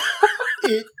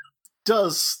 It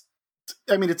does.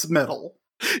 I mean, it's metal.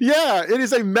 Yeah, it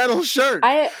is a metal shirt.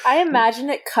 I imagine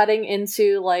it cutting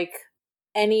into like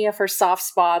any of her soft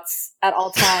spots at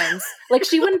all times. Like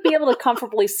she wouldn't be able to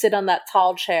comfortably sit on that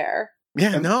tall chair.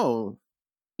 Yeah, no.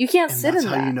 You can't And sit that's in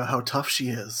how that. you know how tough she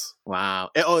is. Wow.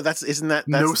 Oh, that's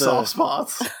No soft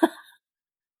spots.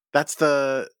 That's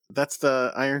the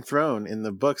Iron Throne in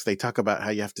the books. They talk about how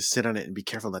you have to sit on it and be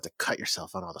careful not to cut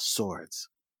yourself on all the swords.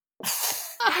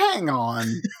 Hang on.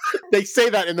 They say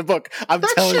that in the book. I'm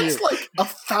That telling shit's you. like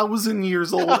 1,000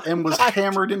 years old and was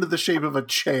hammered into the shape of a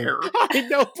chair. I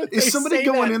know, but Is they somebody say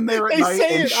going that. in there at They night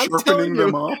say and it, I'm sharpening telling you.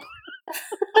 them up?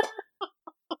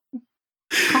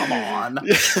 Come on.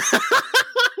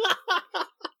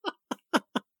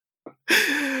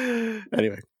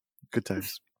 Anyway, good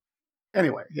times.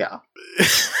 Anyway, yeah.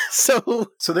 So,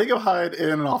 So they go hide in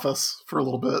an office for a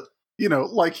little bit,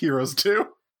 like heroes do.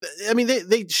 I mean, they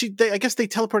I guess they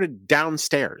teleported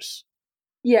downstairs.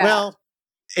 Yeah. Well,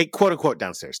 a quote unquote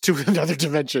downstairs to another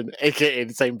dimension, aka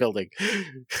the same building,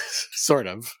 sort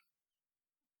of.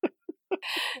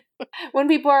 When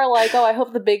people are like, "Oh, I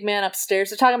hope the big man upstairs,"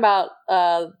 they're talking about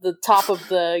the top of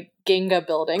the Ginga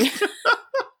building.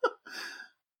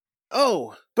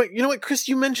 Oh, but you know what, Chris?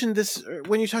 You mentioned this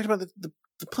when you talked about the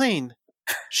plane.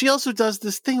 She also does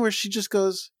this thing where she just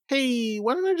goes, "Hey,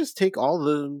 why don't I just take all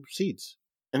the seats?"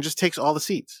 And just takes all the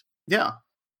seats. Yeah.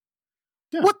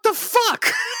 Yeah. What the fuck?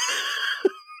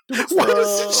 Why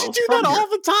doesn't she do that all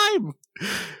the time?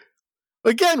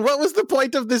 Again, what was the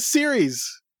point of this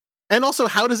series? And also,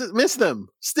 how does it miss them?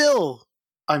 Still.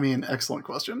 I mean, excellent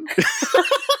question.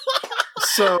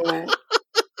 So,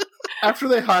 after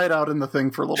they hide out in the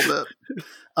thing for a little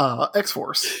bit,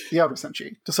 X-Force, the Outer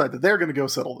Senshi, decide that they're going to go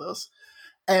settle this.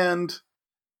 And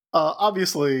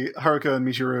obviously, Haruka and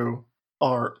Michiru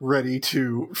are ready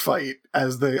to fight,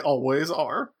 as they always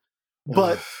are.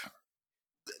 But,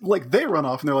 they run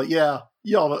off and they're like, yeah,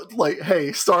 y'all,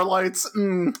 hey, Starlights,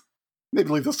 maybe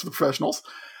leave this to the professionals.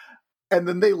 And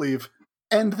then they leave.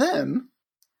 And then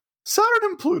Saturn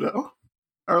and Pluto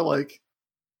are like,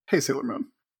 hey, Sailor Moon,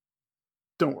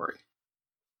 don't worry.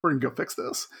 We're going to go fix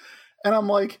this. And I'm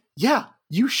like, yeah,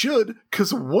 you should,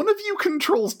 because one of you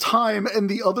controls time and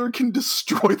the other can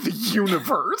destroy the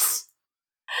universe.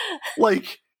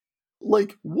 Like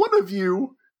one of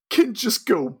you can just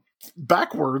go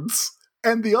backwards,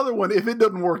 and the other one, if it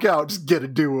doesn't work out, just get a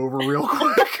do-over real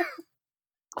quick.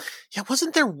 Yeah,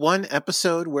 wasn't there one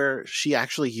episode where she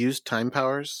actually used time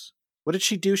powers? What did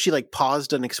she do? She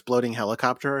paused an exploding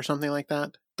helicopter or something like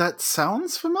that? That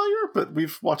sounds familiar, but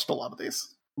we've watched a lot of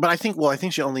these. But I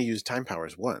think she only used time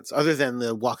powers once, other than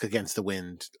the walk against the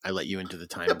wind. I let you into the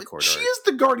time corridor. She is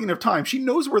the guardian of time. She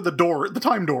knows where the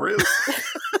time door is.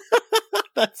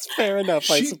 That's fair enough,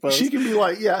 I suppose. She can be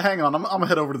like, yeah, hang on, I'm gonna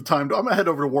head over to the time door. I'm gonna head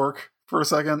over to work for a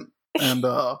second and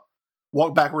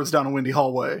walk backwards down a windy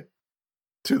hallway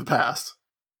to the past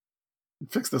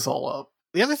and fix this all up.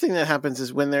 The other thing that happens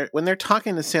is when they're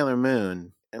talking to Sailor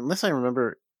Moon, unless I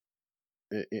remembering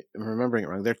it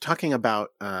wrong, they're talking about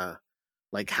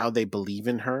how they believe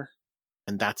in her,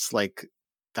 and that's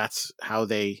how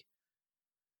they're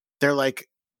like,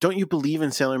 don't you believe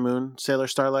in Sailor Moon, Sailor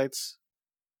Starlights?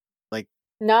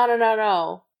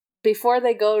 No. Before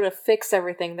they go to fix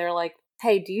everything, they're like,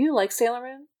 hey, do you like Sailor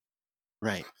Moon?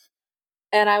 Right.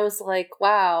 And I was like,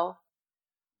 wow,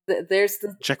 there's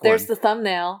the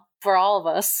thumbnail for all of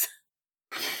us.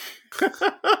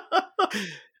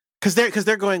 Because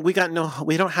they're going, we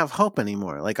don't have hope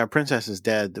anymore. Like, our princess is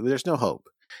dead. There's no hope.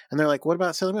 And they're like, what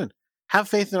about Sailor Moon? Have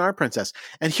faith in our princess.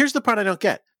 And here's the part I don't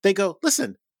get. They go,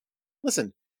 listen,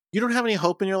 you don't have any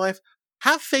hope in your life?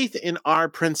 Have faith in our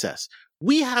princess.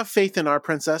 We have faith in our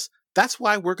princess. That's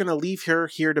why we're going to leave her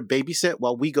here to babysit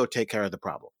while we go take care of the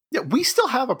problem. Yeah, we still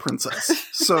have a princess.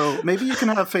 So maybe you can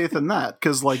have faith in that.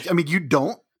 Because, you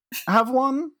don't have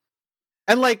one.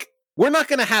 And, we're not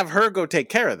going to have her go take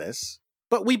care of this,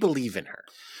 but we believe in her.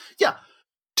 Yeah.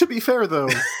 To be fair, though,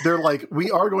 they're like, we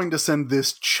are going to send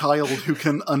this child who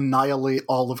can annihilate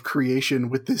all of creation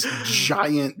with this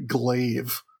giant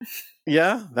glaive.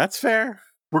 Yeah, that's fair.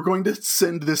 We're going to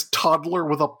send this toddler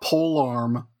with a pole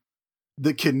arm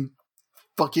that can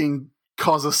fucking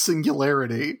cause a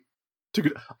singularity.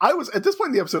 I was, at this point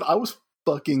in the episode, I was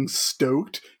fucking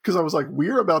stoked, because I was like,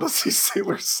 we're about to see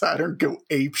Sailor Saturn go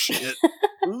apeshit.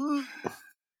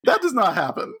 That does not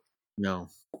happen. No.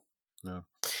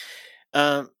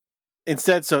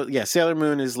 Instead, so yeah, Sailor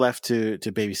Moon is left to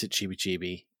babysit Chibi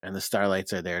Chibi, and the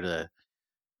Starlights are there to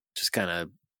just kind of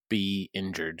be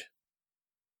injured.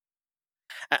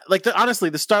 Honestly,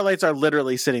 the Starlights are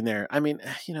literally sitting there. I mean,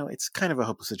 it's kind of a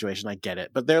hopeless situation. I get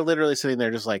it, but they're literally sitting there,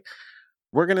 just like,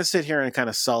 we're gonna sit here and kind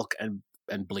of sulk and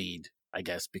bleed, I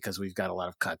guess, because we've got a lot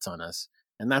of cuts on us,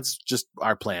 and that's just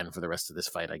our plan for the rest of this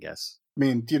fight, I guess. I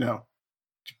mean,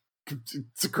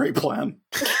 it's a great plan.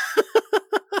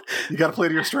 You got to play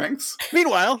to your strengths.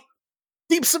 Meanwhile,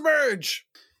 Deep Submerge.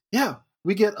 Yeah,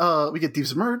 we get Deep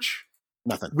Submerge.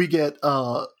 Nothing. We get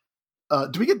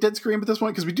do we get Dead Scream at this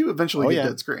point? Because we do eventually get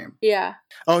Dead Scream. Yeah.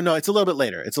 Oh no, it's a little bit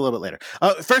later.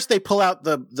 First they pull out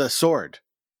the sword.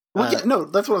 Well,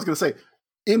 that's what I was going to say.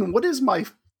 In what is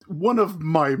one of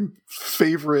my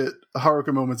favorite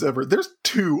Haruka moments ever, there's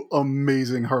two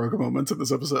amazing Haruka moments in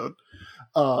this episode.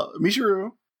 Michiru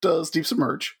does Deep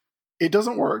Submerge. It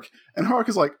doesn't work. And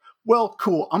Haruka's like, well,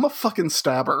 cool, I'm a fucking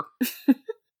stabber.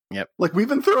 Yep. Like, we've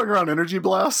been throwing around energy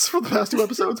blasts for the past 2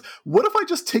 episodes. What if I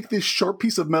just take this sharp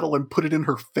piece of metal and put it in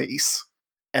her face?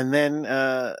 And then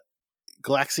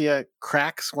Galaxia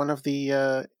cracks one of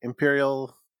the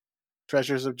Imperial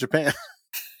treasures of Japan.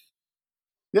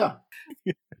 Yeah.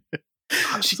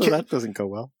 That doesn't go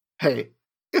well. Hey,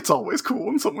 it's always cool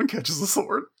when someone catches a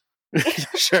sword.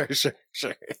 Sure.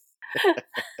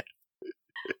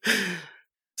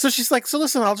 So she's like, so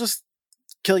listen, I'll just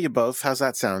kill you both. How's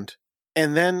that sound?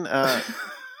 And then a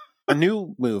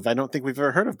new move I don't think we've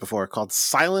ever heard of before, called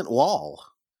Silent Wall.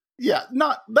 Yeah,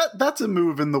 not that's a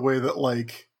move in the way that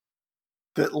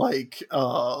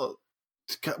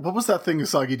what was that thing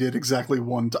Usagi did exactly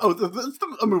one time? Oh, that's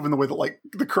a move in the way that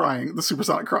the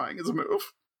supersonic crying is a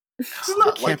move.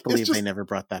 I can't believe they never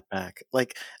brought that back.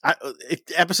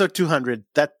 Episode 200,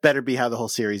 that better be how the whole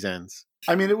series ends.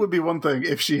 I mean, it would be one thing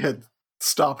if she had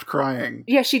stopped crying.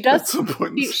 Yeah, she does. At some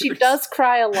point she does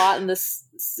cry a lot in this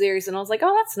series, and I was like,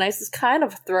 oh, that's nice. It's kind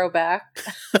of a throwback.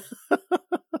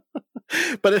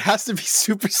 But it has to be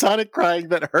supersonic crying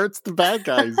that hurts the bad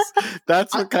guys.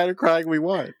 That's what kind of crying we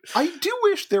want. I do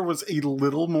wish there was a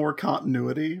little more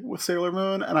continuity with Sailor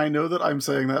Moon, and I know that I'm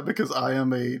saying that because I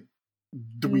am a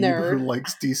dweeb who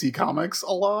likes DC Comics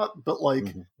a lot, but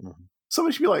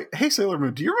somebody should be like, hey, Sailor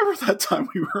Moon, do you remember that time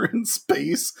we were in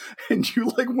space and you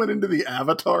went into the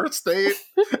Avatar state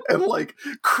and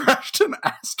crashed an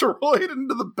asteroid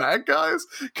into the bad guys?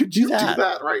 Could you do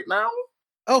that right now?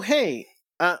 Oh, hey,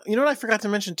 you know what I forgot to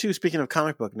mention too, speaking of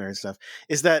comic book nerd stuff,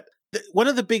 is that one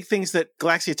of the big things that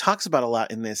Galaxia talks about a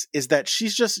lot in this is that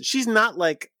she's not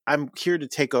like, I'm here to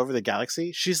take over the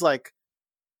galaxy. She's like,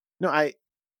 no, I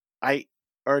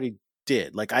already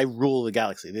did. I rule the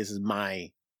galaxy. This is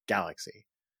my galaxy.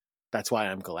 That's why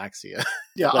I'm Galaxia.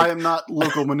 Yeah, I am not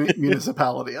local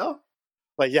municipality.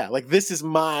 But yeah, this is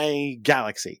my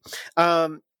galaxy.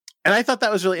 And I thought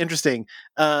that was really interesting.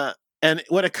 And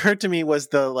what occurred to me was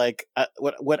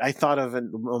what I thought of in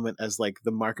the moment as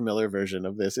the Mark Miller version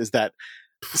of this is that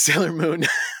Sailor Moon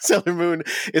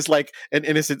is an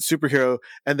innocent superhero,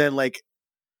 and then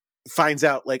finds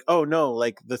out oh no,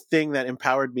 the thing that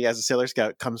empowered me as a Sailor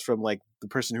Scout comes from the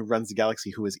person who runs the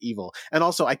galaxy, who is evil, and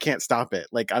also I can't stop it.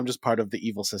 I'm just part of the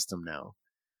evil system now.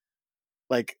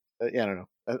 I don't know.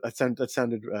 That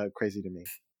sounded crazy to me.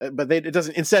 But it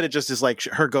doesn't. Instead, it just is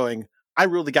her going, "I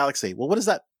rule the galaxy." Well, what does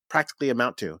that practically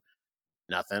amount to?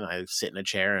 Nothing. I sit in a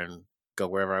chair and go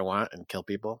wherever I want and kill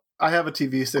people. I have a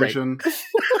TV station.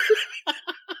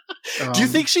 Do you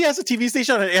think she has a TV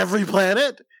station on every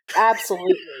planet?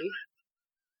 Absolutely.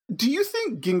 Do you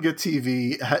think Ginga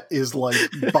TV is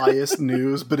biased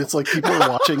news, but it's people are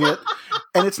watching it,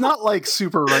 and it's not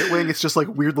super right wing? It's just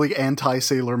weirdly anti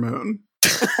Sailor Moon.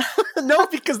 No,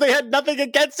 because they had nothing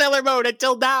against Sailor Moon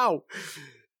until now.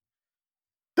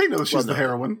 They know she's the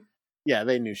heroine. Yeah,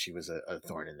 they knew she was a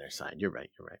thorn in their side. You're right.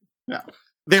 Yeah,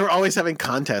 they were always having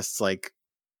contests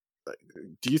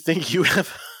do you think you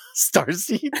have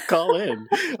Starseed? Call in.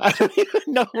 I don't even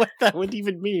know what that would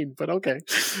even mean, but okay.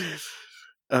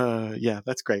 Yeah,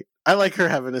 that's great. I like her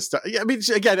having a star. Yeah, I mean,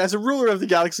 again, as a ruler of the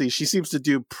galaxy, she seems to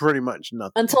do pretty much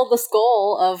nothing. Until this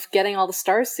goal of getting all the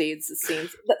star seeds, it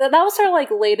seems. That was her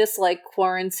latest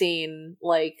quarantine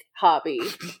hobby.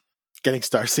 Getting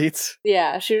star seeds?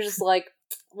 Yeah, she was just like,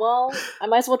 well, I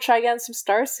might as well try getting some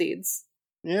star seeds.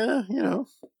 Yeah, you know.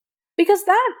 Because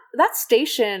that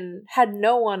station had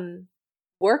no one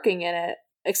working in it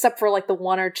except for like the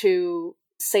one or two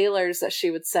sailors that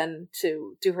she would send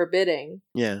to do her bidding.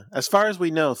 Yeah. As far as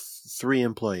we know, 3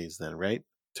 employees then, right?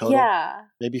 Total? Yeah.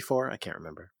 Maybe 4? I can't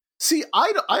remember. See,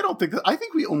 I don't think that. I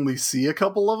think we only see a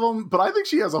couple of them, but I think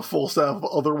she has a full staff of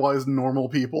otherwise normal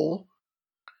people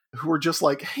who are just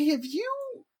like, hey, have you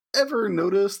ever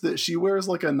noticed that she wears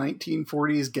like a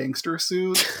 1940s gangster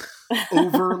suit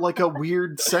over like a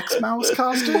weird sex mouse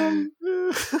costume?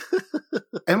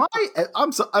 I'm like,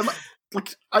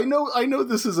 I know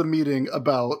this is a meeting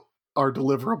about our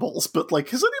deliverables, but like,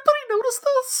 has anybody noticed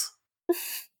this?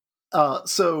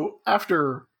 So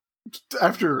after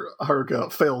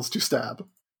Haruka fails to stab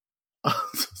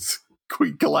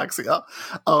Queen Galaxia,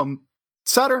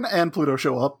 Saturn and Pluto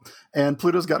show up, and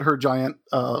Pluto's got her giant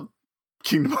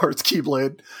Kingdom Hearts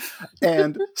Keyblade,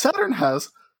 and Saturn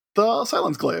has the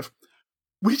Silence Glaive,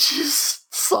 which is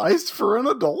sized for an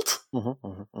adult.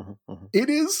 It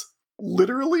is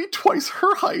literally twice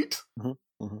her height.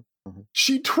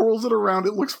 She twirls it around.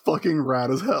 It looks fucking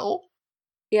rad as hell.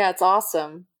 Yeah, it's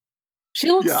awesome. She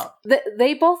looks. Yeah.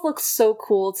 They both look so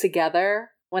cool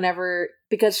together. Whenever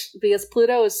because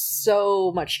Pluto is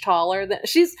so much taller than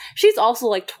she's also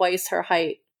like twice her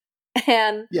height,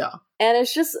 and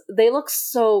it's just they look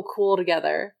so cool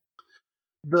together.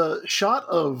 The shot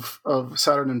of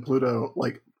Saturn and Pluto,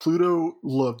 like Pluto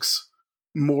looks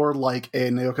more like a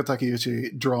Naoka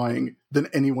Takeuchi drawing than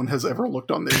anyone has ever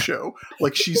looked on this show.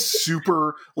 Like she's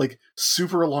super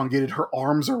elongated. Her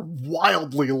arms are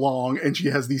wildly long, and she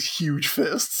has these huge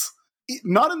fists.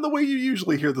 Not in the way you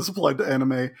usually hear this applied to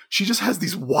anime. She just has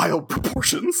these wild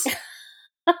proportions.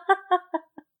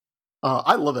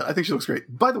 I love it. I think she looks great.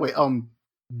 By the way,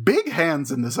 big hands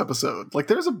in this episode. Like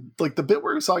there's the bit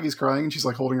where Usagi's crying and she's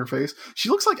like holding her face. She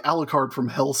looks like Alucard from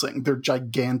Hellsing. They're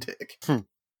gigantic.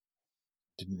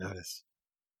 Didn't notice.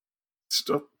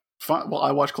 Fine. Well,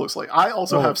 I watch closely. I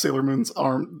also have Sailor Moon's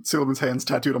hands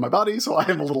tattooed on my body, so I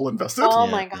am a little invested. Oh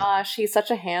my gosh, he's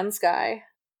such a hands guy.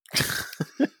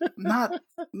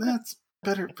 That's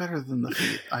better than the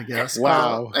feet, I guess.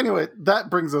 Wow. Anyway, that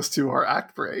brings us to our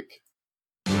act break.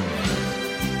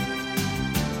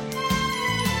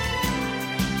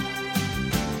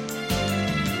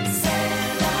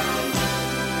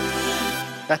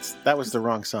 That was the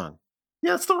wrong song.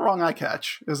 Yeah, it's the wrong eye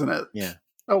catch, isn't it? Yeah.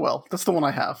 Oh well, that's the one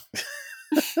I have.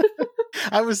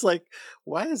 I was like,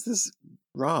 why is this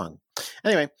wrong?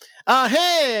 Anyway,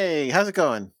 hey, how's it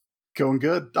going? Going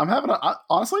good. I'm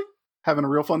honestly having a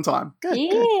real fun time. Good.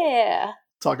 Yeah.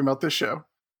 Talking about this show.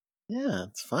 Yeah,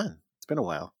 it's fun. It's been a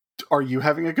while. Are you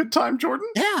having a good time, Jordan?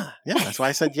 Yeah. That's why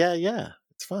I said yeah.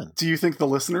 It's fun. Do you think the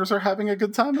listeners are having a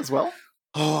good time as well?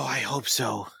 Oh, I hope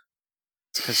so.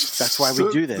 Because that's why we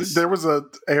do this. There was an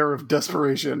air of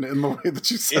desperation in the way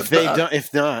that you said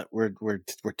If not, we're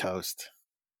toast.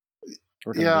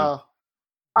 We're gonna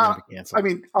be canceled. I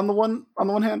mean, on the one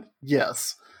hand,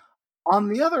 yes. On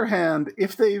the other hand,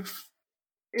 if they've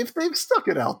stuck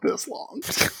it out this long,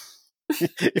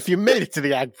 if you made it to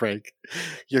the act break,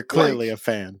 you're clearly a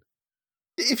fan.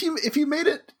 If you made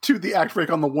it to the act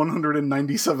break on the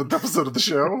 197th episode of the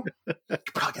show, you're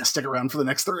probably gonna stick around for the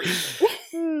next 3.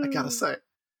 I gotta say.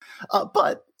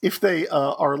 But if they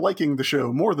are liking the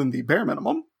show more than the bare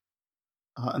minimum,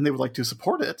 and they would like to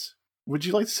support it, would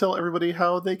you like to tell everybody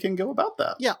how they can go about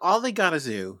that? Yeah, all they gotta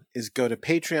do is go to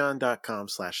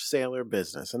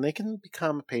patreon.com/sailorbusiness, and they can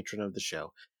become a patron of the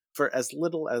show for as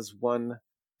little as $1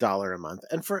 a month,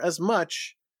 and for as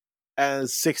much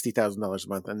as $60,000 a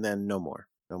month, and then no more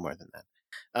than that.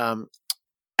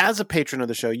 As a patron of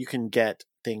the show, you can get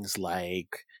things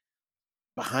like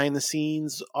behind the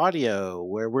scenes audio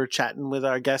where we're chatting with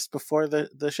our guests before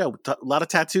the show. A lot of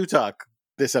tattoo talk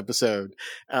this episode,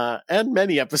 and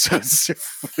many episodes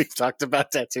we've talked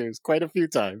about tattoos quite a few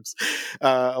times.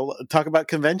 Talk about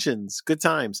conventions, good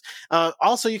times.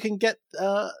 Also, you can get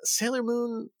Sailor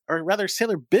Moon, or rather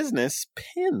Sailor Business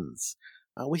pins.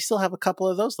 We still have a couple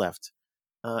of those left,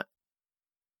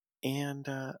 and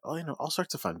all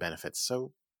sorts of fun benefits.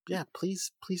 So yeah,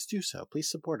 please do so.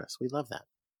 Please support us. We love that.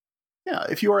 Yeah,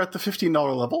 if you are at the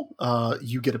 $15 level,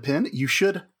 you get a pin. You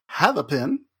should have a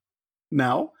pin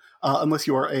now, unless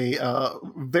you are a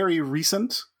very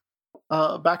recent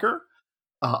backer.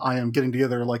 I am getting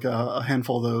together like a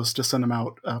handful of those to send them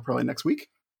out probably next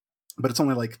week. But it's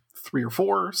only like 3 or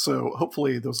 4, so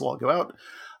hopefully those will all go out.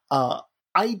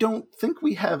 I don't think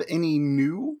we have any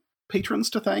new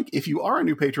patrons to thank. If you are a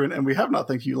new patron and we have not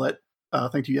thanked you yet,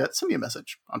 send me a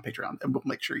message on Patreon and we'll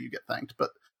make sure you get thanked.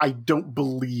 But I don't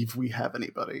believe we have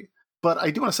anybody. But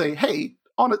I do want to say, hey,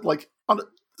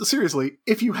 seriously,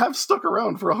 if you have stuck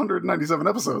around for 197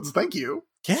 episodes, thank you.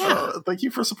 Yeah. Thank you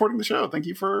for supporting the show. Thank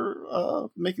you for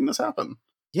making this happen.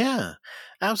 Yeah,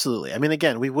 absolutely. I mean,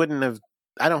 again, we wouldn't have,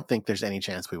 I don't think there's any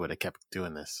chance we would have kept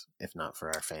doing this if not for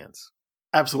our fans.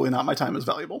 Absolutely not. My time is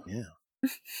valuable. Yeah.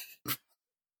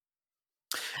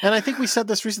 And I think we said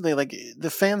this recently, like, the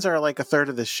fans are like a third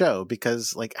of the show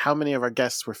because, like, how many of our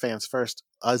guests were fans first?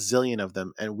 A zillion of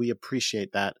them. And we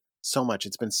appreciate that so much.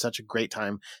 It's been such a great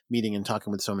time meeting and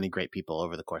talking with so many great people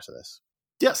over the course of this.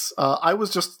 Yes. I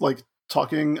was just like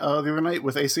talking the other night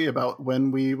with AC about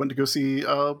when we went to go see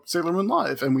Sailor Moon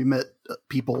live, and we met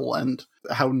people and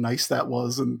how nice that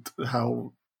was and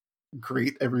how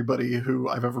great everybody who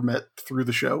I've ever met through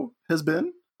the show has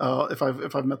been. If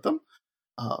I've met them.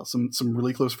 Some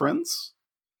really close friends.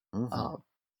 Mm-hmm.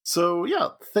 So yeah,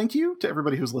 thank you to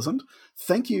everybody who's listened.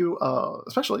 Thank you,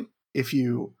 especially if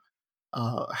you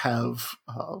have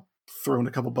thrown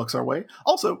a couple bucks our way.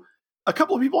 Also, a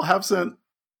couple of people have sent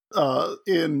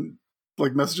in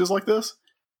like messages like this.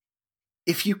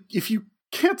 If you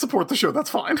can't support the show, that's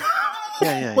fine.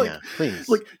 Yeah, please.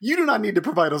 Like, you do not need to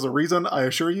provide us a reason, I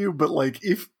assure you. But like,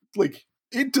 if like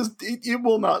it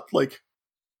will not, like,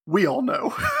 we all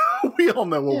know. We all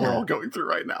know what we're all going through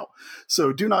right now.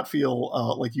 So do not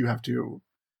feel like you have to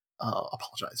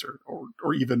apologize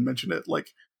or even mention it.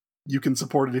 Like, you can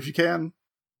support it if you can,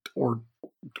 or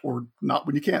not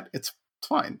when you can't. It's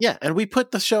fine. Yeah, and we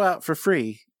put the show out for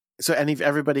free, so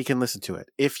everybody can listen to it.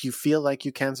 If you feel like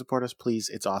you can support us, please,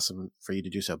 it's awesome for you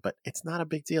to do so. But it's not a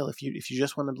big deal. If you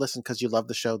just want to listen because you love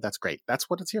the show, that's great.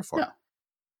 That's what it's here for.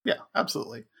 Yeah,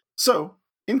 absolutely. So,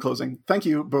 in closing, thank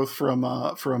you both from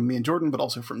me and Jordan, but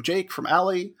also from Jake, from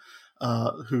Allie,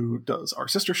 who does our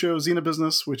sister show, Xena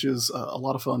Business, which is a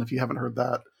lot of fun if you haven't heard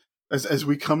that, as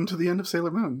we come to the end of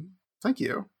Sailor Moon. Thank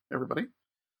you, everybody.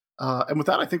 And with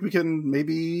that, I think we can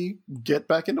maybe get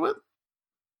back into it.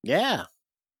 Yeah.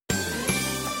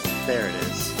 There it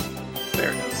is.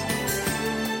 There it is.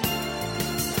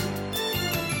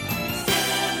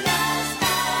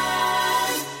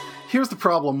 Here's the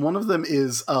problem. One of them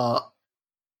is 09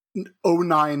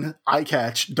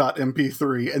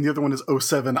 iCatch.mp3 and the other one is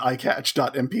 07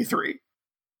 iCatch.mp3.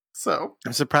 So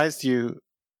I'm surprised you.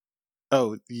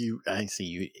 Oh, I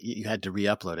see. You had to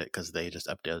re-upload it because they just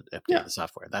updated the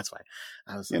software. That's why.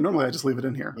 Normally I just leave it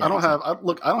in here. Yeah, I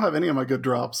don't have any of my good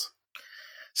drops.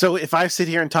 So if I sit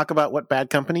here and talk about what bad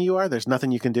company you are, there's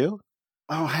nothing you can do?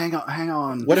 Oh, hang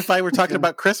on. What if I were talking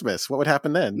about Christmas? What would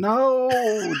happen then? No,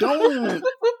 don't.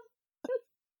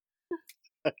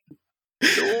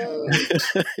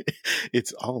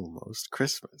 It's almost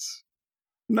Christmas.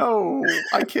 No,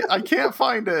 I can't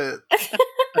find it.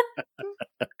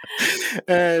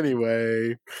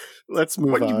 Anyway, let's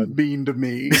move on. What you mean to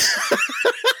me?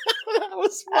 That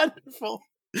was wonderful.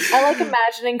 I like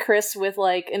imagining Chris with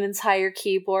like an entire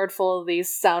keyboard full of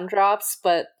these sound drops,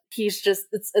 but he's just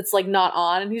it's like not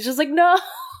on, and he's just like, no.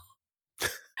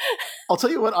 I'll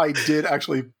tell you what I did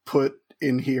actually put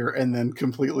in here and then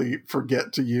completely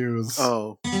forget to use.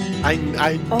 Oh, I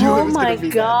knew it was my going to be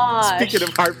gosh. that. Speaking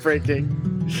of heartbreaking.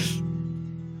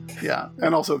 Yeah,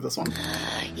 and also this one.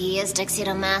 He is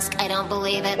Tuxedo Mask. I don't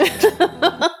believe it.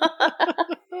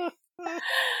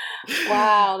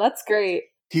 Wow, that's great.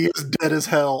 He is dead as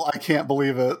hell. I can't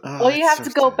believe it. Oh, Well, you have so to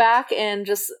go sad. back and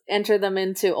just enter them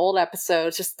into old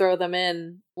episodes. Just throw them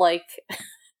in, like,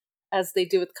 as they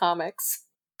do with comics.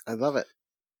 I love it.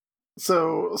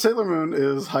 So Sailor Moon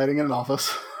is hiding in an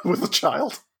office with a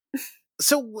child.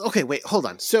 So, okay, wait, hold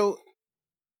on. So,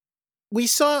 we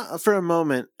saw for a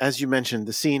moment, as you mentioned,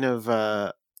 the scene of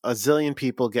a zillion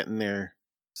people getting their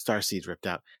starseeds ripped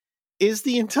out. Is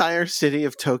the entire city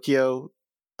of Tokyo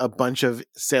a bunch of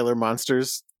sailor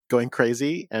monsters going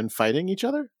crazy and fighting each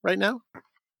other right now?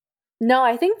 No,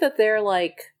 I think that they're,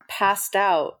 like, passed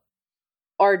out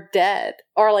or dead.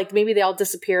 Or, like, maybe they all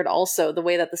disappeared also, the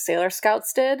way that the Sailor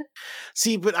Scouts did.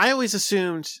 See, but I always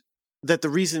assumed that the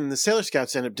reason the Sailor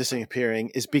Scouts end up disappearing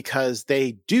is because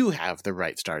they do have the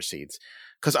right starseeds.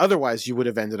 Because otherwise you would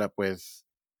have ended up with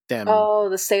them. Oh,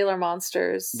 the Sailor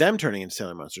Monsters. Them turning into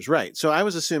sailor monsters, right? So I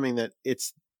was assuming that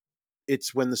it's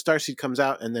when the starseed comes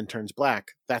out and then turns black,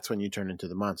 that's when you turn into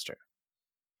the monster.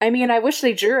 I mean, I wish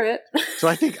they drew it. So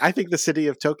I think the city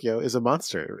of Tokyo is a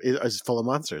monster, is full of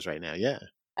monsters right now. Yeah,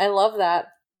 I love that,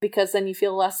 because then you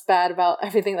feel less bad about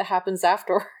everything that happens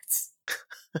afterwards.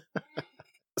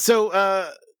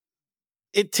 So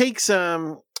it takes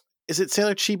is it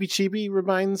Sailor Chibi Chibi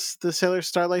reminds the Sailor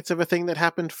Starlights of a thing that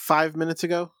happened 5 minutes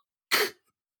ago?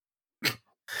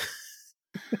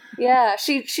 Yeah,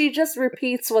 she just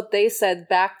repeats what they said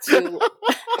back to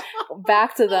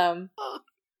them.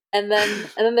 And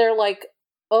then they're like,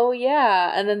 "Oh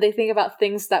yeah." And then they think about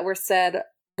things that were said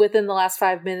within the last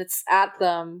 5 minutes at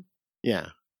them. Yeah.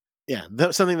 Yeah,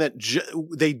 something that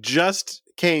they just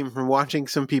came from watching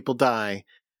some people die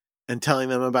and telling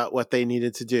them about what they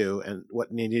needed to do and what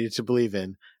they needed to believe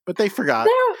in, but they forgot.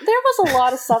 There was a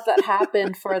lot of stuff that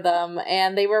happened for them,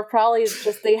 and they were probably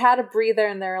they had a breather,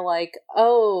 and they're like,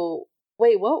 "Oh,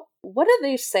 wait, what did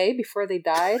they say before they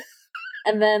died?"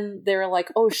 And then they were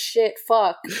like, "Oh shit,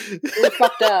 fuck, we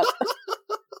fucked up.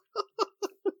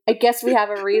 I guess we have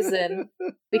a reason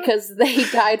because they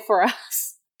died for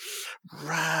us."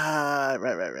 Right.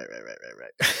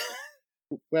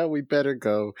 Well, we better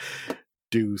go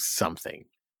do something.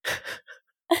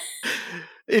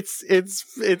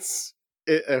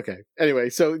 Okay. Anyway,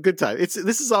 so good time. This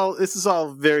is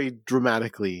all very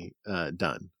dramatically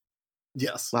done.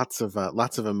 Yes, Lots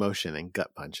of emotion and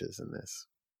gut punches in this.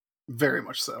 very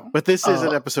much so. But this is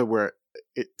an episode where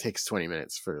it takes 20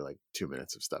 minutes for like 2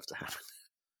 minutes of stuff to happen.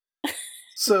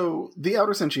 So the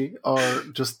Outer Senshi are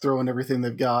just throwing everything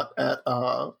they've got at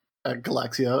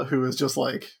Galaxia, who is just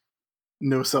like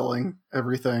no selling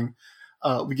everything.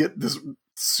 We get this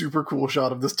super cool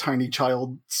shot of this tiny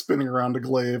child spinning around a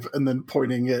glaive and then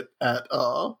pointing it at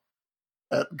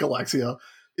Galaxia.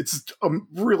 It's a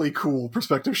really cool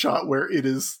perspective shot where it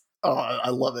is. I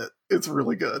love it. It's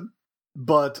really good.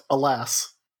 But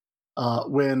alas,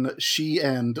 when she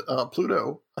and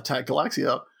Pluto attack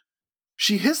Galaxia,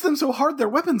 she hits them so hard their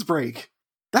weapons break.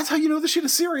 That's how you know the shit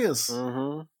is serious.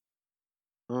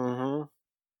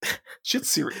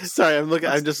 Shit's serious. Sorry,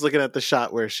 I'm just looking at the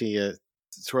shot where she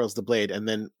twirls the blade and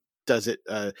then does it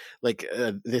like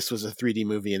this was a 3D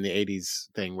movie in the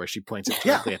 80s thing where she points it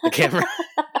directly at the camera.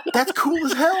 That's cool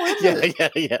as hell, isn't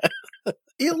it? Yeah.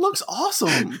 It looks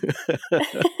awesome.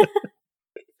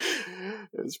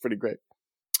 It's pretty great.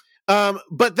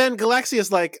 But then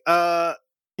Galaxia's like, yeah.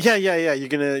 You're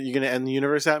gonna end the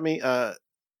universe at me.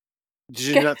 Did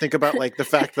you not think about like the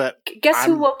fact that guess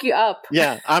who woke you up?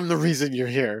 Yeah, I'm the reason you're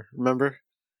here. Remember?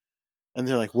 And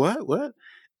they're like, what?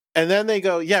 And then they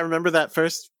go, yeah. Remember that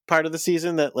first part of the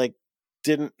season that like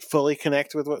didn't fully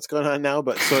connect with what's going on now,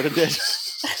 but sort of did.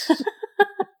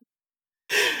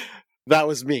 That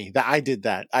was me. I did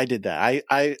that.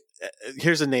 I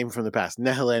here's a name from the past.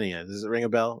 Nehelenia. Does it ring a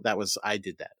bell? I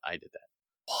did that.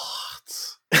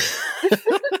 What?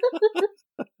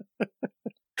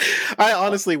 I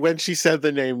honestly, when she said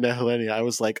the name Nehelenia, I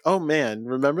was like, oh man,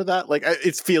 remember that? Like,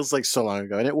 it feels like so long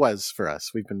ago. And it was for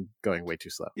us. We've been going way too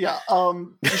slow. Yeah.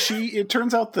 It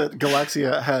turns out that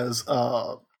Galaxia has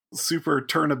super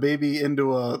turn a baby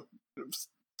into a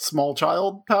small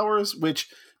child powers, which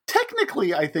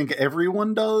technically I think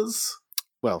everyone does.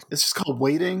 Well, it's just called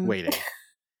waiting.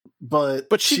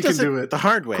 But she can do it the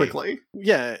hard way quickly.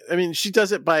 Yeah, I mean, she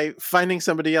does it by finding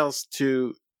somebody else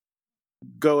to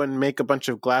go and make a bunch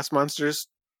of glass monsters,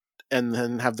 and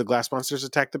then have the glass monsters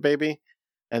attack the baby,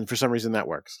 and for some reason that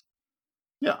works.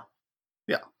 Yeah,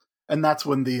 and that's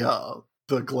when the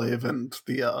glaive and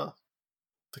the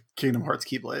Kingdom Hearts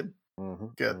Keyblade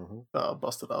get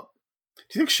busted up.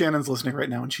 Do you think Shannon's listening right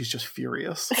now and she's just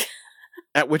furious?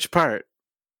 At which part?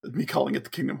 Me calling it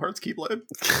the Kingdom Hearts Keyblade.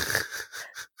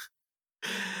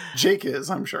 Jake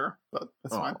is, I'm sure, but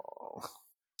that's fine.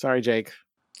 Sorry, Jake.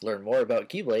 Learn more about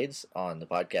Keyblades on the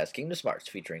podcast Kingdom Hearts,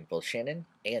 featuring both Shannon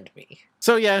and me.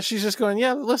 So yeah, she's just going,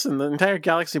 yeah, listen, the entire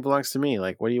galaxy belongs to me.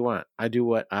 Like, what do you want? I do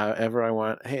whatever I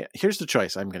want. Hey, here's the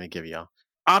choice I'm going to give y'all.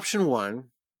 Option 1,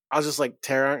 I'll just like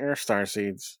tear out your star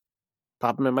seeds,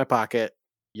 pop them in my pocket.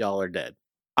 Y'all are dead.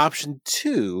 Option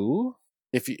 2,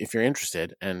 if you're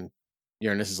interested, and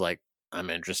Uranus is like,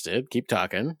 I'm interested. Keep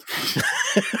talking.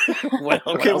 What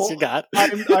else you got?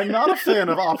 I'm not a fan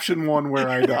of option 1 where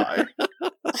I die.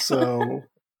 So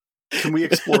can we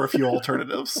explore a few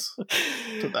alternatives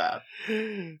to that?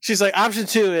 She's like, option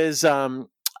 2 is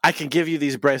I can give you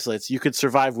these bracelets. You could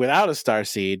survive without a star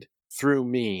seed through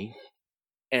me,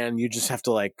 and you just have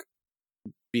to like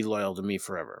be loyal to me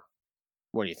forever.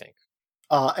 What do you think?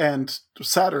 And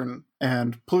Saturn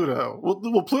and Pluto.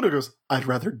 Well, Pluto goes, I'd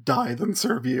rather die than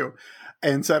serve you.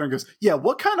 And Saturn goes, yeah,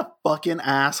 what kind of fucking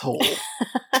asshole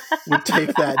would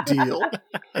take that deal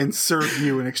and serve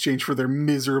you in exchange for their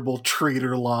miserable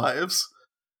traitor lives?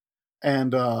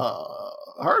 And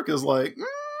Haruka's like,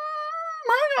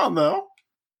 hang on, though.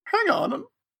 Hang on.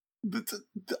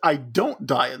 I don't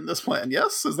die in this plan,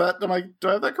 yes? Do I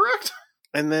have that correct?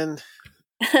 And then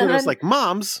Pluto's like,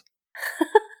 Moms.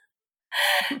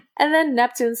 And then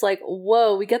Neptune's like,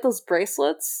 whoa, we get those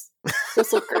bracelets?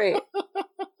 Those look great.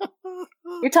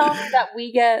 You're telling me that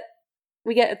we get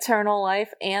eternal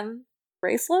life and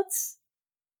bracelets?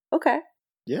 Okay.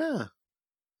 Yeah.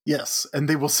 Yes, and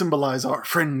they will symbolize our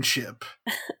friendship.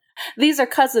 These are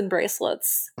cousin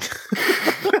bracelets.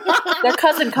 They're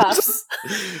cousin cuffs.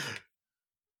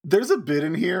 There's a bit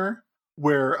in here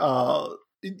where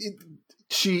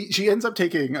she ends up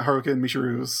taking Haruka and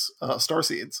Michiru's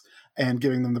starseeds and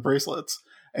giving them the bracelets,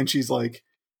 and she's like,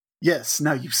 yes,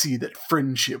 now you see that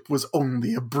friendship was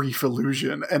only a brief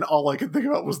illusion. And all I could think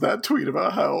about was that tweet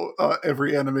about how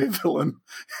every anime villain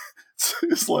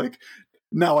is like,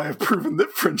 now I have proven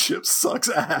that friendship sucks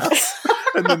ass.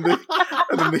 and then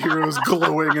the hero is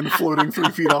glowing and floating 3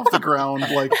 feet off the ground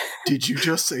like, did you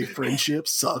just say friendship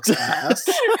sucks ass?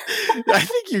 I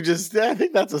think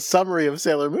that's a summary of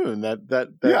Sailor Moon. That's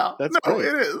great.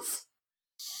 It is.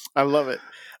 I love it.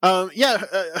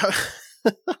 Haruka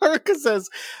says,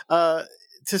 to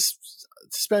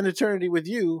spend eternity with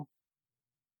you,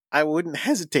 I wouldn't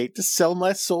hesitate to sell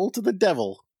my soul to the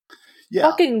devil. Yeah.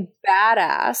 Fucking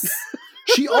badass.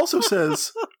 She also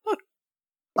says,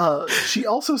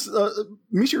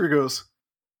 Michiru goes,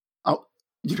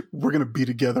 we're going to be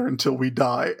together until we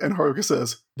die. And Haruka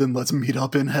says, then let's meet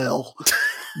up in hell.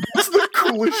 That's the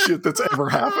coolest shit that's ever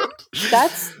happened.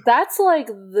 That's like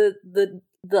the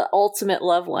ultimate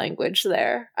love language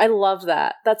there. I love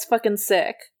that. That's fucking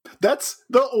sick. That's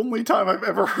the only time I've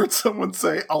ever heard someone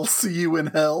say, I'll see you in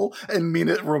hell, and mean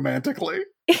it romantically.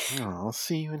 I'll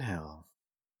see you in hell.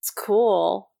 It's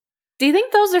cool. Do you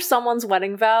think those are someone's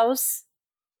wedding vows?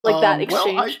 Like that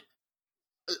exchange?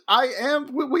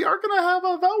 Well, we are going to have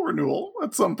a vow renewal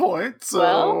at some point. So.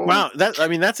 Well, wow,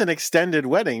 that's an extended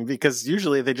wedding because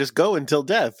usually they just go until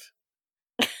death.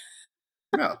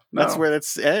 Yeah, that's where it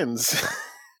ends.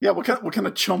 Yeah, what kind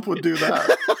of chump would do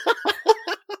that?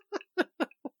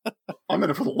 I'm in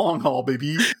it for the long haul,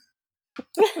 baby.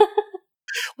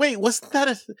 Wait, wasn't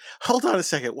that hold on a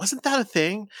second. Wasn't that a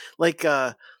thing? Like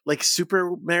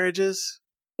super marriages?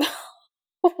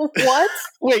 What?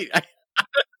 Wait,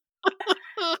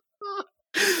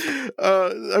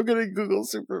 I'm gonna Google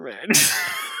super marriage.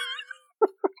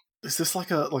 Is this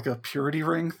like a purity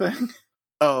ring thing?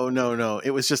 Oh, no.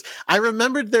 It was just, I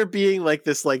remembered there being like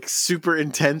this like super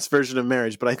intense version of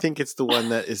marriage, but I think it's the one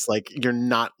that is like, you're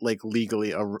not like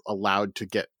legally allowed to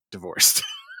get divorced.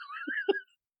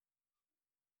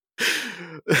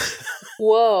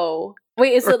 Whoa.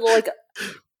 Wait, is it like,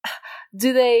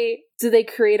 do they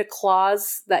create a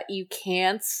clause that you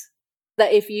can't,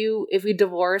 that if you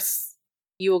divorce,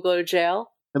 you will go to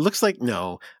jail? It looks like,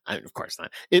 no, of course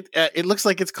not. It looks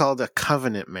like it's called a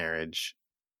covenant marriage.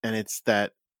 And it's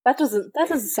that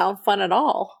doesn't sound fun at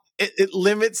all. It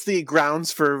limits the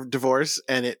grounds for divorce,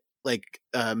 and it like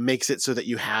makes it so that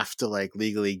you have to like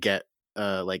legally get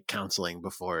like counseling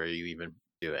before you even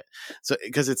do it. So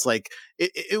because it's like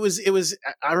it was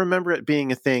I remember it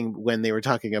being a thing when they were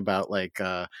talking about like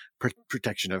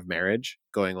protection of marriage,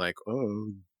 going like,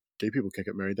 oh, gay people can't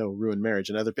get married, that will ruin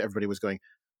marriage, and everybody was going,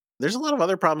 there's a lot of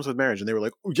other problems with marriage, and they were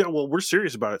like, oh, yeah, well, we're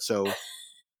serious about it, so.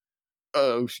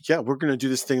 Yeah, we're going to do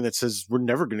this thing that says we're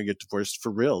never going to get divorced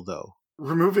for real, though.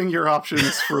 Removing your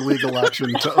options for legal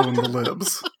action to own the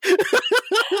libs.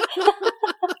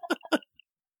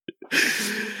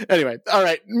 Anyway, all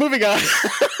right, moving on.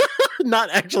 Not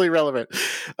actually relevant.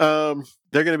 They're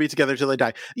going to be together till they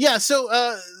die. Yeah,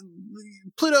 so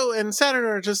Pluto and Saturn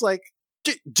are just like,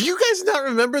 do you guys not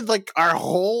remember like our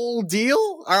whole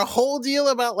deal? Our whole deal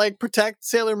about like protect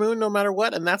Sailor Moon no matter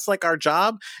what, and that's like our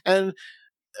job? And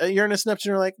Uranus and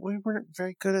Neptune are like, we weren't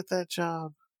very good at that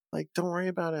job. Like, don't worry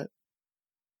about it.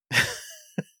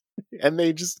 And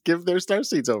they just give their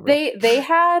starseeds over. They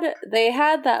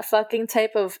had that fucking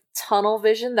type of tunnel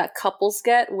vision that couples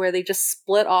get, where they just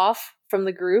split off from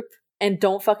the group and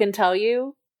don't fucking tell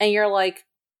you. And you're like,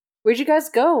 where'd you guys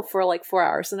go for like 4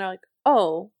 hours? And they're like,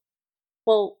 oh,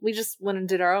 well, we just went and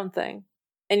did our own thing.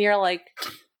 And you're like,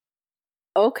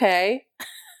 okay.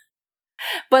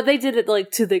 But they did it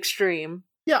like to the extreme.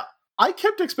 Yeah, I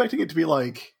kept expecting it to be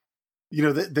like, you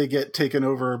know, they get taken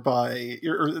over by,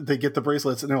 or they get the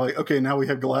bracelets, and they're like, okay, now we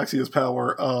have Galaxia's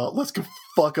power. Let's go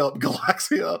fuck up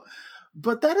Galaxia.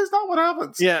 But that is not what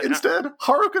happens. Yeah, instead,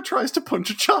 Haruka tries to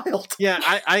punch a child. Yeah,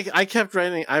 I kept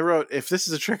writing. I wrote, if this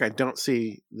is a trick, I don't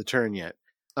see the turn yet.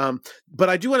 But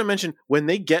I do want to mention, when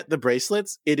they get the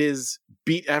bracelets, it is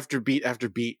beat after beat after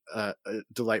beat,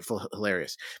 delightful,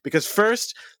 hilarious. Because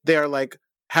first they are like,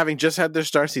 having just had their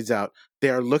starseeds out, they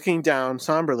are looking down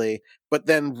somberly, but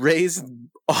then raise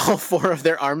all 4 of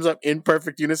their arms up in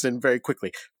perfect unison very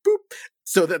quickly. Boop, boop,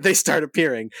 so that they start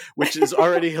appearing, which is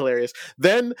already hilarious.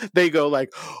 Then they go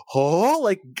like, oh,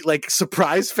 like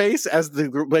surprise face as the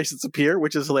relations appear,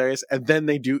 which is hilarious. And then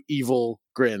they do evil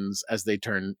grins as they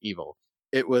turn evil.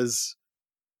 It was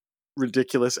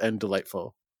ridiculous and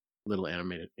delightful little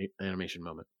animation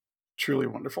moment. Truly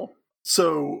wonderful.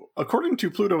 So, according to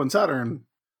Pluto and Saturn,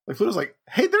 like Pluto's like,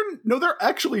 hey, they're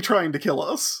actually trying to kill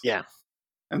us. Yeah.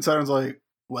 And Saturn's like,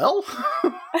 well,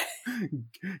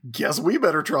 guess we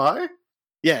better try.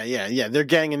 Yeah. Their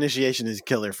gang initiation is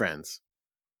kill their friends.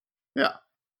 Yeah.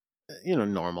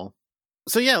 Normal.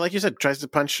 So yeah, like you said, tries to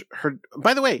punch her.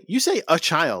 By the way, you say a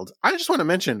child. I just want to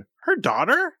mention her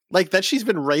daughter, like that she's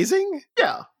been raising.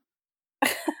 Yeah.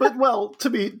 But well, to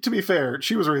be fair,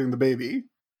 she was raising the baby.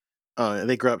 Oh,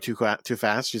 they grow up too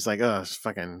fast. She's like, oh,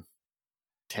 fucking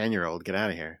 10-year-old, get out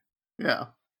of here. Yeah.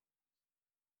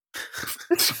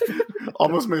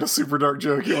 Almost made a super dark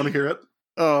joke. You want to hear it?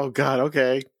 Oh God,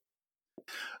 okay.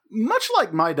 Much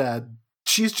like my dad,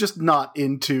 she's just not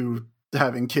into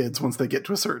having kids once they get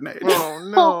to a certain age.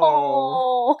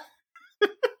 Oh no.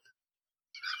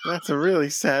 That's a really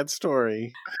sad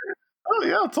story. Oh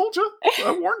yeah, I told you.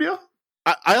 I warned you.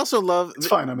 I also love... It's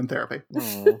fine, I'm in therapy.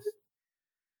 Oh.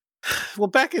 Well,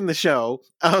 back in the show,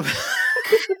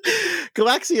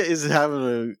 Galaxia is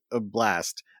having a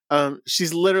blast.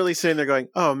 She's literally sitting there going,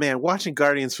 oh man, watching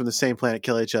Guardians from the same planet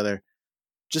kill each other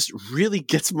just really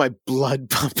gets my blood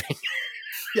pumping.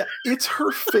 Yeah, it's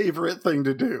her favorite thing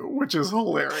to do, which is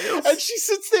hilarious. And she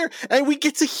sits there and we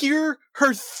get to hear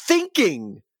her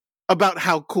thinking about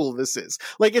how cool this is.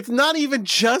 Like, it's not even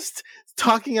just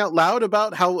talking out loud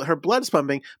about how her blood's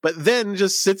pumping, but then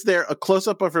just sits there, a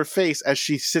close-up of her face as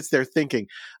she sits there thinking,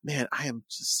 man, I am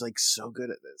just like so good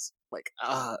at this. Like,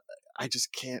 I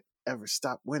just can't ever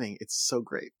stop winning. It's so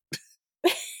great.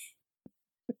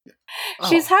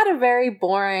 She's had a very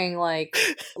boring like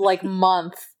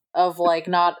month of like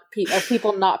of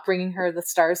people not bringing her the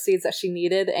star seeds that she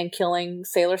needed and killing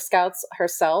Sailor Scouts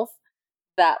herself.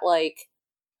 That like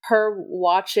her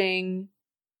watching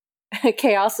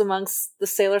chaos amongst the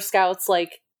Sailor Scouts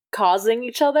like causing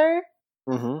each other.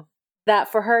 Mm-hmm. That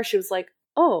for her, she was like,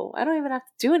 oh, I don't even have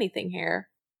to do anything here,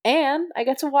 and I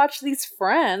get to watch these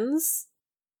friends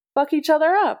fuck each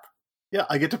other up. Yeah,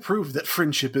 I get to prove that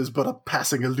friendship is but a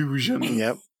passing illusion.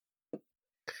 Yep.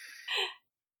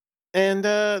 And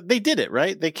they did it,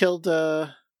 right? They killed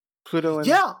Pluto and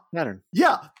Saturn.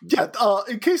 Yeah.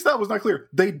 In case that was not clear,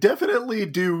 they definitely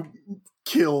do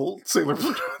kill Sailor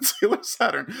Pluto and Sailor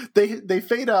Saturn. They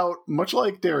fade out, much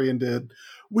like Darien did,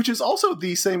 which is also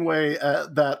the same way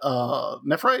that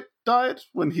Nephrite died,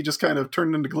 when he just kind of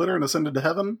turned into glitter and ascended to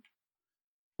heaven,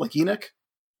 like Enoch.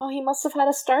 Oh, he must have had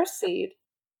a star seed.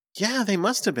 Yeah, they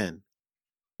must have been.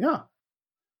 Yeah.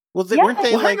 Well, weren't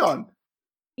they like... hang on.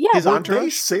 Yeah, his Were entourage? they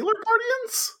Sailor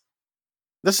Guardians?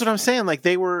 That's what I'm saying. Like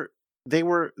they were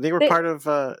part of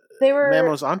they were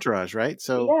Mamo's entourage, right?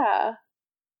 So yeah,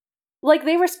 like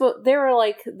they were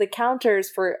like the counters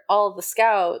for all of the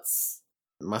scouts.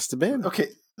 Must have been. Okay,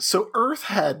 so Earth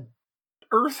had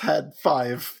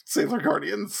 5 Sailor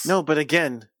Guardians. No, but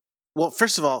again, well,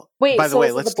 first of all, Wait, by the so way,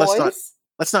 is it the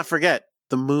let's not forget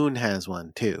the moon has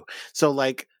one too. So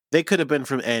like they could have been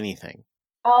from anything.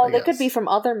 Oh, they could be from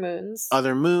other moons.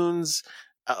 Other moons,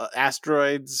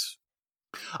 asteroids.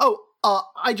 Oh,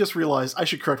 I just realized I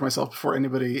should correct myself before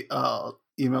anybody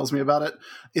emails me about it.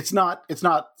 It's not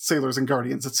Sailors and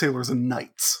Guardians, it's Sailors and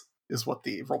Knights is what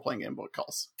the role-playing game book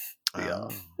calls.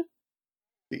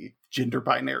 The gender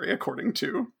binary according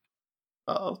to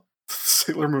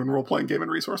Sailor Moon role-playing game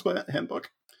and resource handbook.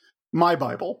 My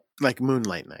Bible. Like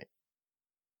Moonlight Knight.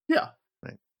 Yeah.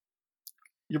 Right.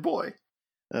 Your boy.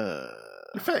 Your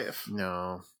fave.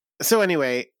 No. So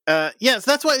anyway, so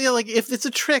that's why, like, if it's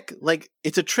a trick,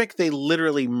 they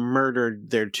literally murdered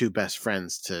their 2 best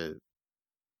friends to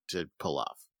pull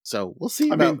off. So we'll see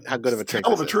how good of a trick.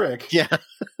 Hell of a trick. Yeah.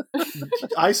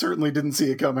 I certainly didn't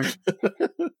see it coming.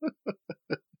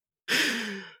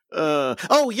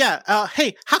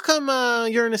 Hey, how come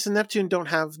Uranus and Neptune don't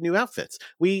have new outfits?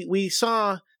 We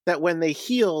saw that when they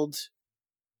healed,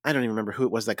 I don't even remember who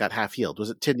it was that got half healed. Was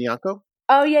it Tidnyanko?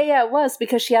 Oh yeah, it was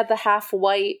because she had the half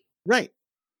white. Right.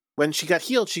 When she got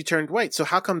healed, she turned white. So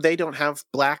how come they don't have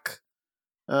black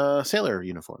sailor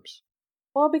uniforms?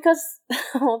 Well, because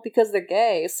they're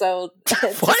gay. So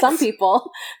to some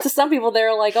people,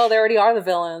 they're like, oh, they already are the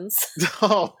villains.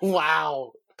 Oh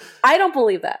wow! I don't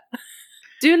believe that.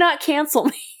 Do not cancel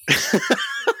me.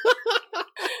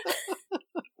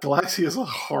 Galaxia is a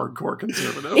hardcore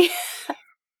conservative.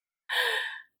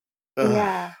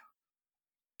 Yeah.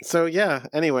 So yeah.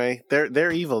 Anyway,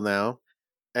 they're evil now,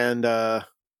 and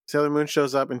Sailor Moon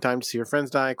shows up in time to see her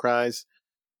friends die, cries.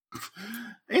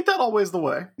 Ain't that always the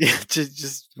way? Yeah,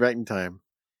 just right in time.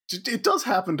 It does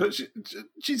happen to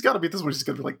she's got to be this one. She's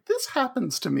going to be like, this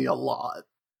happens to me a lot.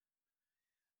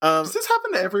 Does this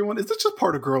happen to everyone? Is this just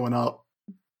part of growing up?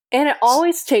 And it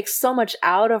always takes so much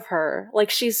out of her. Like,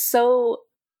 she's so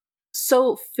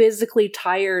physically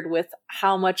tired with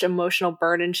how much emotional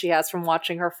burden she has from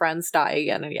watching her friends die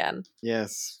again and again.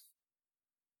 Yes.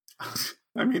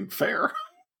 I mean, fair.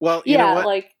 Well, you know what?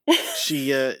 Like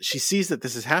she sees that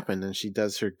this has happened, and she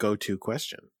does her go-to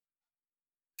question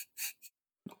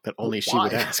that only she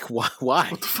would ask. Why?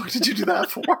 What the fuck did you do that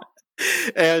for?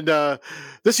 And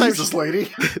this time,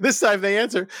 lady. This time they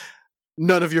answer,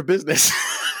 none of your business.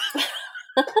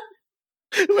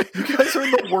 You guys are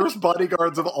the worst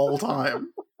bodyguards of all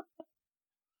time.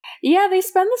 Yeah, they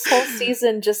spend this whole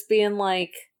season just being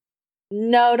like,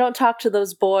 no, don't talk to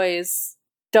those boys.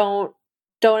 Don't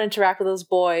interact with those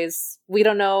boys. We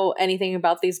don't know anything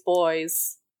about these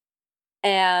boys.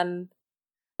 But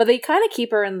they kind of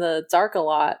keep her in the dark a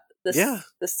lot this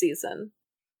season.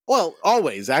 Well,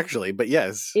 always, actually, but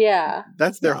yes. Yeah.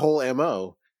 That's their whole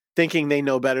MO, thinking they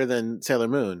know better than Sailor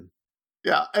Moon.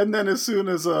 Yeah, and then as soon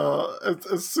as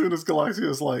Galaxia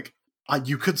is like,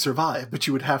 you could survive, but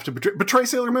you would have to betray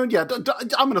Sailor Moon? Yeah,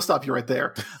 I'm going to stop you right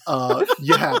there.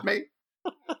 You had me.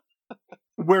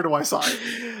 Where do I sign?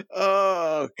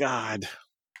 Oh, God.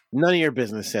 None of your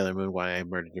business, Sailor Moon, why I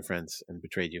murdered your friends and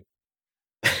betrayed you.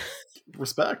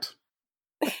 Respect.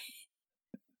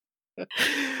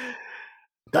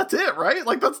 That's it, right?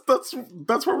 Like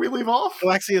that's where we leave off.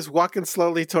 Galaxia is walking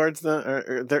slowly towards them,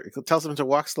 or tells them to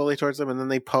walk slowly towards them, and then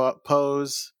they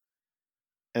pose,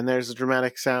 and there's a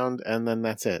dramatic sound, and then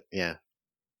that's it. Yeah,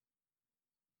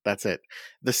 that's it.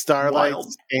 The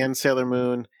Starlights and Sailor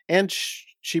Moon and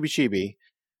Chibi Chibi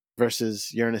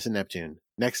versus Uranus and Neptune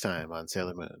next time on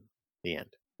Sailor Moon. The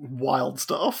end. Wild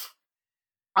stuff.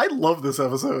 I love this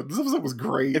episode. This episode was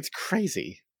great. It's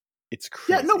crazy. It's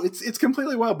crazy. Yeah, no, it's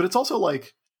completely wild, but it's also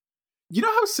like, you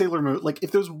know how Sailor Moon, like,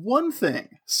 if there's one thing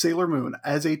Sailor Moon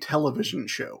as a television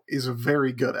show is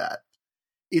very good at,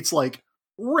 it's like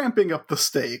ramping up the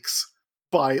stakes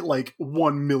by like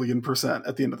 1,000,000%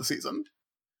 at the end of the season.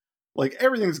 Like,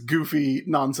 everything's goofy,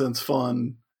 nonsense,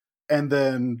 fun, and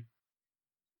then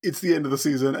it's the end of the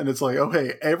season, and it's like, oh,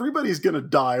 hey, everybody's gonna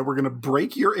die. We're gonna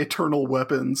break your eternal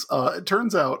weapons. It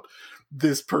turns out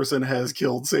this person has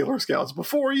killed Sailor Scouts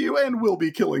before you and will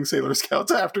be killing Sailor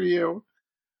Scouts after you.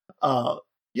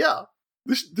 Yeah,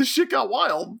 this shit got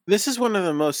wild. This is one of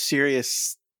the most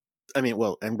serious, I mean,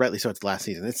 well, and rightly so, it's last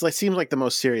season. It's like, seems like the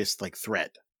most serious like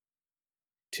threat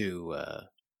to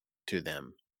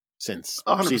them since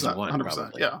 100%, season 1, 100%,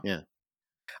 probably. yeah.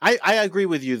 I agree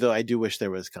with you, though. I do wish there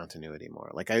was continuity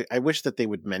more. Like, I wish that they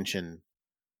would mention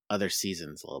other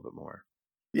seasons a little bit more.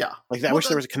 Yeah. Like, I wish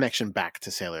there was a connection back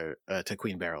to to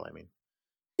Queen Beryl, I mean.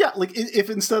 Yeah, like, if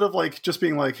instead of, like, just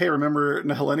being like, hey, remember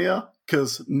Nehelenia?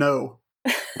 Because, no,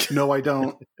 I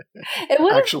don't. It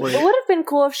would have been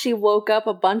cool if she woke up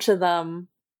a bunch of them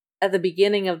at the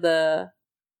beginning of the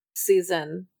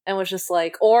season and was just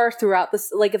like, or throughout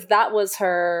this, like, if that was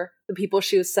the people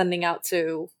she was sending out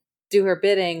to do her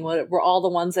bidding were all the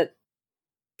ones that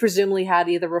presumably had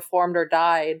either reformed or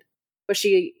died, but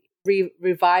she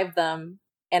revived them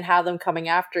and had them coming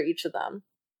after each of them.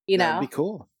 You know, that'd be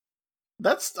cool.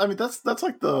 That's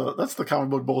like the comic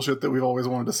book bullshit that we've always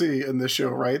wanted to see in this show,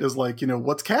 right? Is like, you know,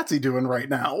 what's Catsy doing right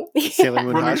now? Sailor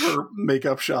Moon running Hush. her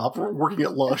makeup shop, working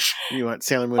at Lush. You want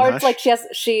Sailor Moon or Hush? it's like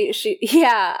she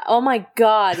yeah. Oh my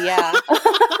god, yeah.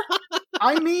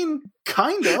 I mean,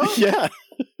 kind of. Yeah.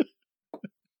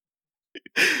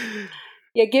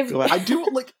 Yeah, I do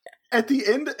like at the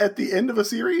end of a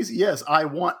series. Yes, I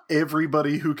want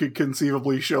everybody who could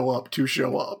conceivably show up to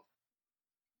show up.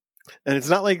 And it's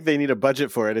not like they need a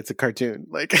budget for it. It's a cartoon.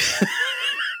 Like,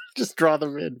 just draw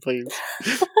them in, please.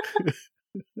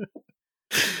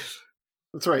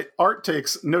 That's right. Art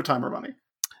takes no time or money.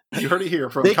 You heard it here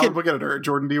from comic book editor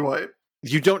Jordan D. White.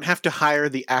 You don't have to hire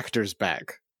the actors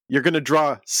back. You're going to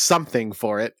draw something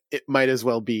for it. It might as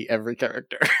well be every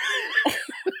character.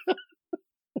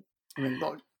 I mean,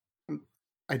 look,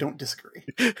 I don't disagree.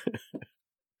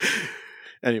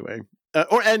 Anyway,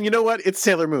 and you know what? It's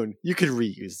Sailor Moon. You could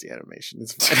reuse the animation.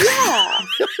 It's fine. Yeah.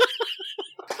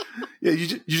 Yeah,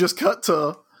 you just cut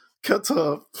to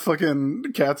fucking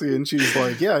Catsy, and she's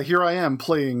like, "Yeah, here I am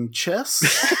playing chess."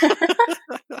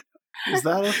 Is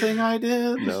that a thing I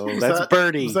did? No, that's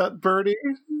Birdie. Was that Birdie?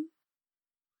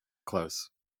 Close.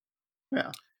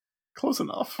 Yeah, close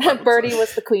enough. Birdie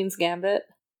was the Queen's Gambit.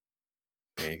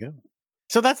 There you go.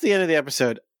 So that's the end of the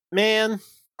episode. Man,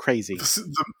 crazy.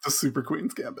 The Super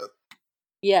Queen's Gambit.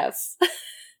 Yes.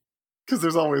 Because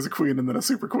there's always a queen and then a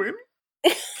super queen.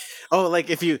 Oh, like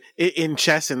if you in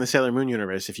chess in the Sailor Moon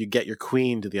universe, if you get your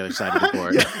queen to the other side of the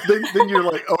board, then you're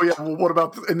like, oh yeah, well, what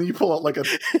about? And then you pull out like a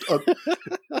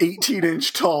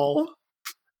 18-inch tall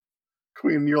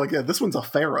queen. And you're like, yeah, this one's a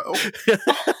pharaoh.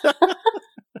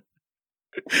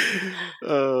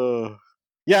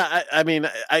 Yeah. I mean,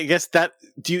 I guess that.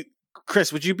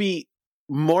 Chris? Would you be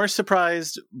more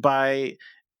surprised by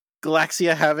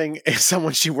Galaxia having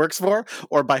someone she works for,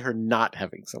 or by her not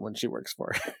having someone she works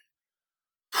for?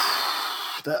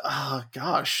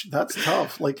 Gosh, that's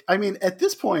tough. Like, I mean, at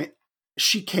this point,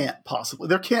 she can't possibly.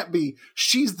 There can't be.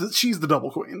 She's the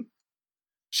double queen.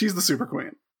 She's the super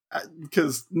queen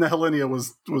because Nehelenia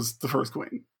was the first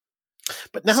queen.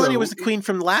 But Nehelenia was the queen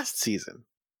from last season,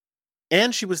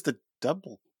 and she was the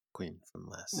double queen from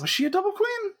last. Was she a double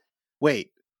queen?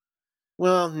 Wait.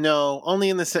 Well, no, only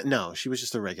in the no. She was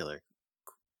just a regular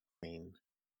queen.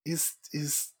 Is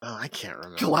I can't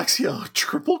remember. Galaxia a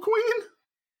triple queen?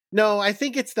 No, I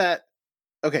think it's that.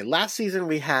 Okay, last season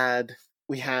we had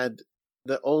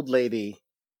the old lady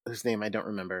whose name I don't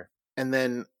remember, and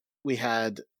then we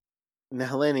had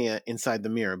Nehelenia inside the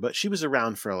mirror, but she was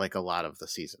around for like a lot of the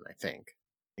season, I think,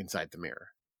 inside the mirror,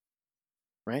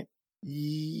 right?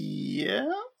 Yes.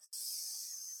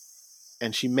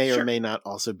 And she may or may not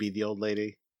also be the old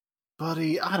lady.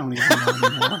 Buddy, I don't even know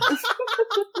anymore.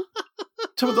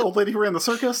 To the old lady who ran the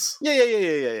circus?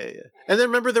 Yeah. And then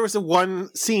remember there was the one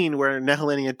scene where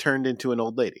Nehelenia turned into an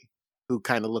old lady who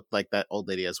kind of looked like that old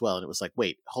lady as well. And it was like,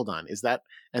 wait, hold on, is that?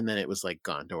 And then it was like,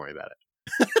 gone, don't worry about it.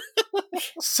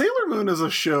 Sailor Moon is a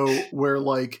show where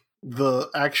like the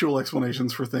actual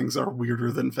explanations for things are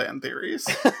weirder than fan theories.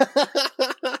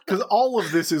 Because all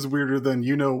of this is weirder than,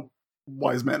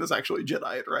 Wise Man is actually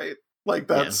Jedi, right? Like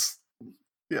that's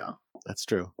That's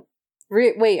true.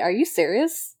 Wait, are you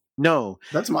serious? No,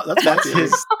 that's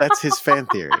his fan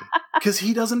theory. Because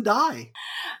he doesn't die.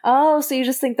 Oh, so you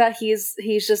just think that he's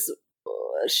just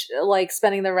like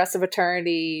spending the rest of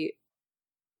eternity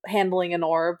handling an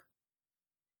orb?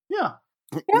 Yeah.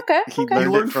 Yeah, okay. He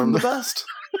learned from the best.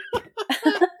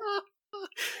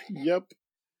 Yep.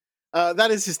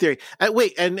 That is his theory.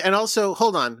 Wait, and also,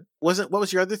 hold on. What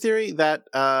was your other theory? That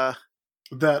Shingo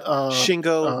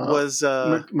was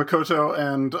Makoto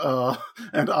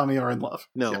and Ami are in love.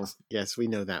 No, yes, we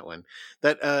know that one.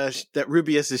 That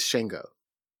Rubius is Shingo.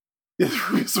 Yeah,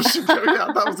 Rubius was Shingo.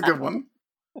 Yeah, that was a good one.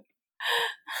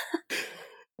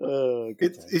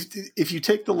 If you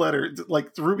take the letter,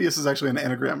 like Rubius is actually an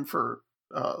anagram for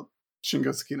Shingo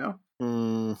Tsukino.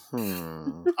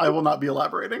 Mm-hmm. I will not be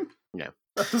elaborating. Yeah,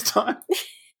 at this time.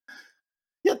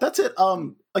 Yeah, that's it.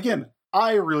 Again,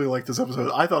 I really liked this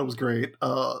episode. I thought it was great.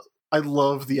 I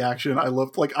loved the action. I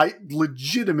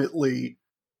legitimately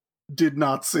did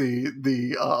not see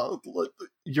the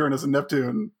Uranus and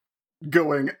Neptune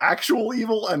going actual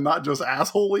evil and not just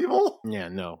asshole evil. Yeah,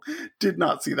 no. Did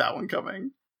not see that one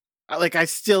coming. I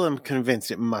still am convinced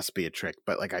it must be a trick,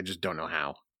 but I just don't know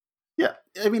how. Yeah,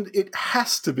 I mean, it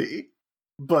has to be.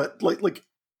 But like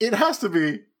it has to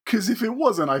be, because if it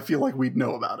wasn't, I feel like we'd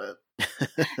know about it.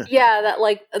 Yeah,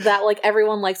 that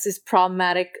everyone likes these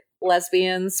problematic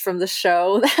lesbians from the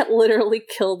show that literally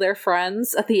kill their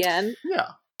friends at the end.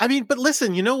 Yeah. I mean, but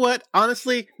listen, you know what?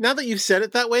 Honestly, now that you've said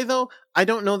it that way, though, I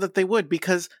don't know that they would,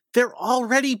 because they're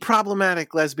already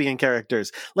problematic lesbian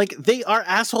characters. They are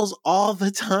assholes all the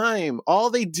time.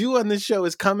 All they do on this show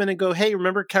is come in and go, hey,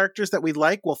 remember characters that we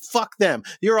like? Well, fuck them.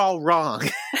 You're all wrong.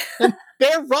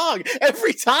 They're wrong.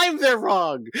 Every time they're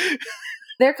wrong.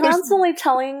 They're constantly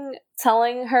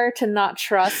telling her to not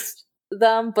trust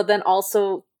them, but then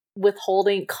also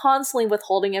constantly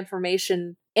withholding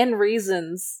information and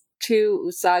reasons to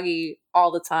Usagi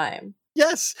all the time.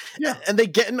 Yes. Yeah. And they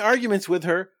get in arguments with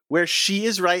her where she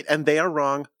is right and they are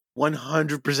wrong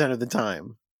 100% of the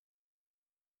time.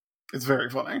 It's very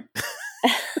funny.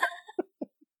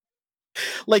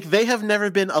 They have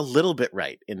never been a little bit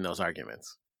right in those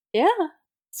arguments. Yeah,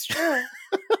 it's true.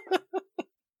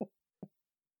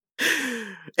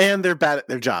 And they're bad at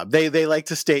their job. They like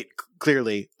to state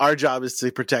clearly, our job is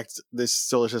to protect this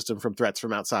solar system from threats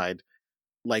from outside,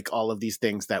 like all of these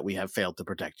things that we have failed to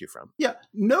protect you from. Yeah,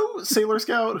 no Sailor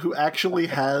Scout who actually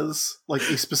has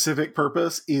a specific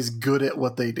purpose is good at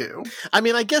what they do. I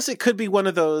mean, I guess it could be one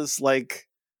of those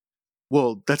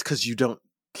well, that's because you don't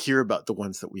hear about the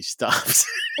ones that we stopped.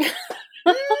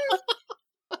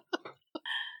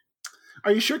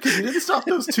 Are you sure? Because you didn't stop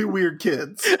those two weird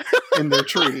kids in their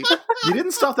tree. You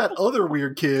didn't stop that other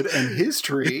weird kid and his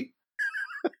tree.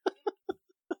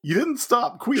 You didn't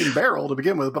stop Queen Beryl to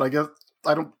begin with, but I guess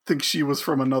I don't think she was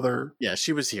from another. Yeah,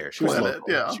 she was here. She was Planet,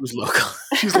 local. yeah. She was local.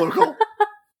 She's local.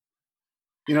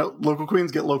 Local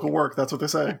queens get local work. That's what they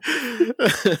say.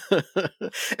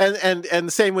 and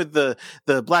the same with the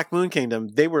Black Moon Kingdom.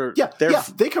 They were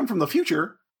they come from the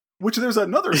future. Which there's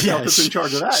another scout that's in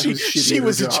charge of that. She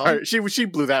was in charge. She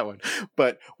blew that one.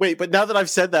 But wait, but now that I've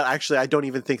said that, actually, I don't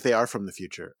even think they are from the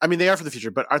future. I mean, they are from the future,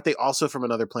 but aren't they also from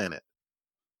another planet?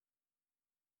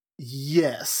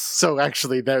 Yes. So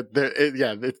actually, they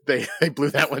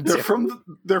blew that one.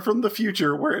 They're from the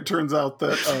future, where it turns out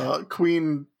that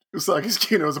Queen Usagi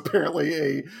Tsukino is apparently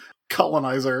a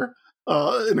colonizer,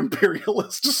 an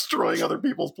imperialist, destroying other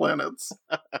people's planets.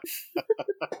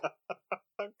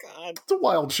 Oh God, it's a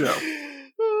wild show.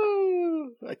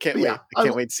 I can't wait. I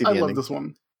can't wait to see the ending. I love this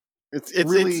one. It's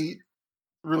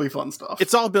really fun stuff.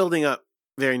 It's all building up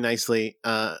very nicely.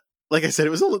 Like I said,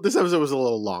 this episode was a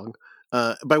little long,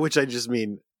 by which I just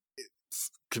mean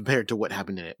compared to what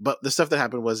happened in it. But the stuff that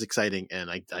happened was exciting,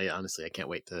 and I honestly I can't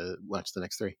wait to watch the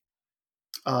next 3.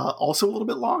 Also a little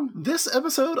bit long. This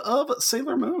episode of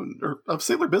Sailor Moon, or of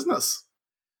Sailor Business.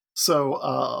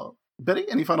 So, Betty,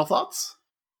 any final thoughts?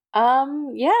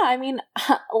 Yeah, I mean,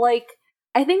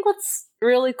 I think what's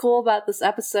really cool about this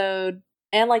episode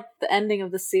and, the ending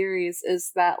of the series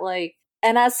is that,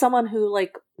 and as someone who,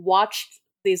 watched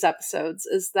these episodes,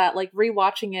 is that,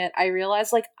 rewatching it, I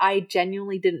realized, I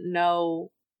genuinely didn't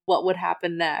know what would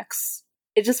happen next.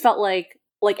 It just felt like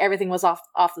everything was off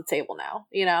the table now,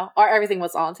 or everything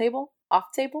was on the table, off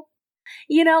the table.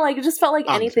 It just felt like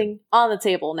anything on the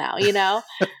table now,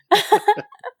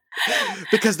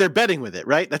 Because they're betting with it,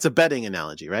 right? That's a betting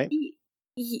analogy, right?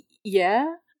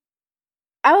 Yeah.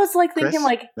 I was thinking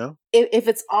Chris? No? if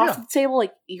it's off the table,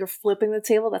 you're flipping the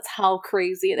table. That's how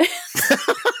crazy it is.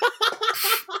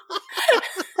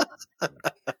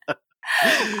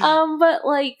 But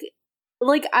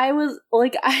I was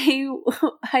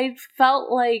I felt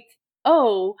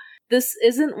oh, this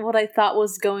isn't what I thought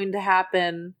was going to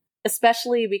happen,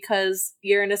 especially because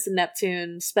Uranus and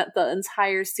Neptune spent the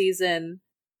entire season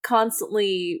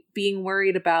constantly being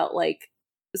worried about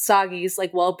Usagi's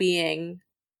well-being,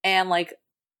 and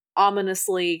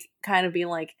ominously kind of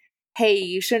being hey,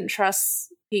 you shouldn't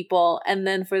trust people, and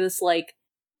then for this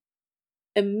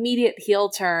immediate heel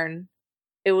turn,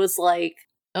 it was okay,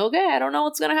 I don't know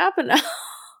what's gonna happen now.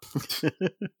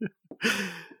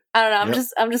 I don't know,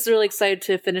 I'm just really excited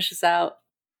to finish this out.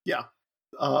 Yeah.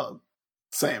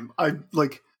 Same. I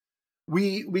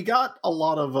we got a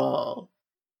lot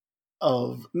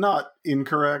of not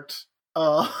incorrect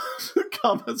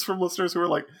comments from listeners who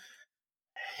were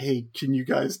hey, can you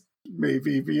guys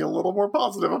maybe be a little more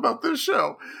positive about this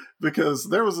show? Because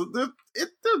there's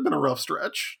been a rough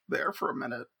stretch there for a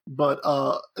minute. But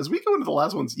as we go into the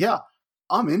last ones,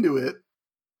 I'm into it.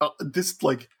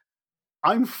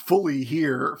 I'm fully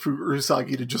here for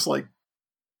Usagi to just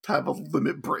have a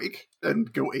limit break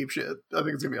and go apeshit. I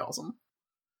think it's gonna be awesome.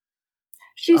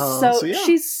 She's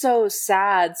so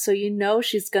sad. So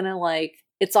she's gonna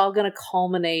it's all gonna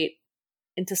culminate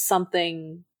into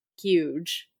something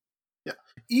huge. Yeah.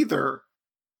 Either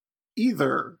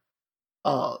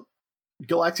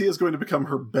Galaxia is going to become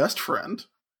her best friend,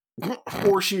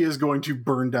 or she is going to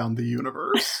burn down the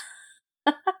universe.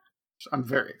 I'm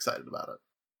very excited about it.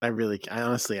 I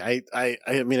honestly, I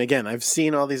mean, again, I've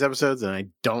seen all these episodes and I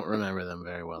don't remember them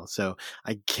very well. So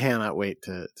I cannot wait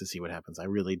to see what happens. I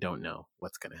really don't know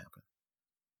what's going to happen.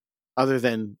 Other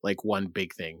than one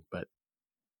big thing, but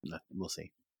we'll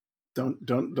see. Don't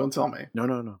tell me.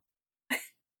 No.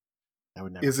 I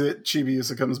would never. Is it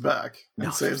Chibiusa comes back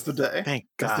and saves the day? Thank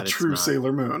God. That's the true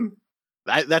Sailor Moon.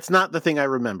 That's not the thing I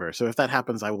remember. So if that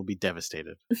happens, I will be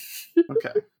devastated.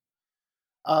 Okay.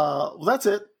 Well, that's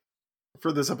it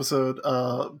for this episode.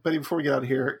 Betty, before we get out of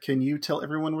here, can you tell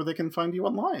everyone where they can find you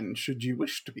online, should you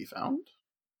wish to be found?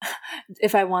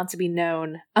 If I want to be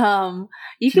known.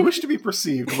 If you wish to be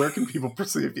perceived, where can people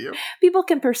perceive you? People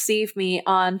can perceive me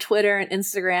on Twitter and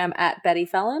Instagram at Betty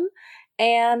Felon.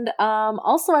 And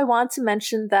also I want to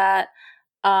mention that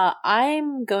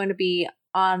I'm going to be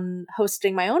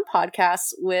hosting my own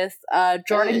podcast with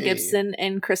Jordan Gibson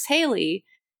and Chris Haley.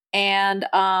 And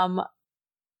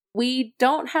we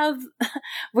don't have,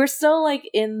 we're still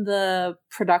in the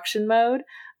production mode,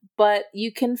 but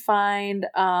you can find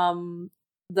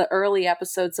the early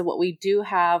episodes of what we do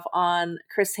have on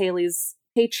Chris Haley's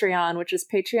Patreon, which is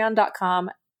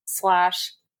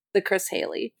patreon.com/the Chris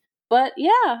Haley. But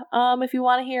if you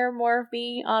want to hear more of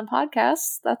me on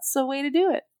podcasts, that's the way to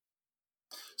do it.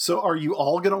 So are you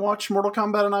all going to watch Mortal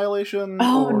Kombat Annihilation?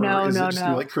 Oh, or no, is no, it just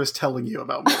no. Like Chris telling you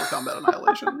about Mortal Kombat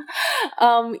Annihilation?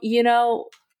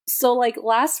 So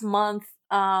last month,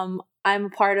 I'm a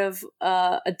part of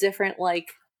a different like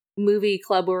movie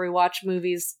club where we watch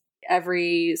movies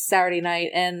every Saturday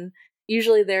night, and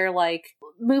usually they're like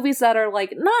movies that are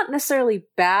like not necessarily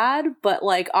bad, but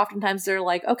like oftentimes they're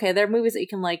like, okay, they're movies that you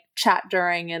can like chat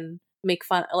during and make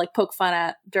fun, like poke fun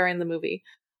at during the movie.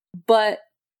 But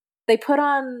they put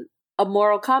on a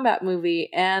Mortal Kombat movie,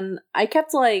 and I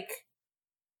kept like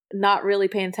not really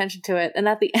paying attention to it, and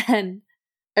at the end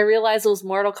I realized it was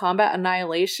Mortal Kombat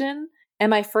Annihilation, and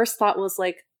my first thought was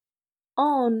like,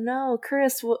 oh no,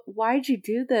 Chris, why'd you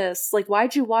do this? Like,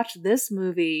 why'd you watch this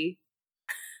movie?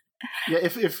 Yeah,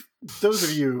 if those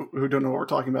of you who don't know what we're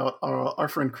talking about, our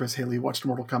friend Chris Haley watched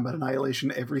Mortal Kombat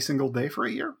Annihilation every single day for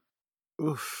a year.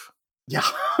 Oof. Yeah.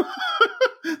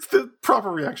 It's the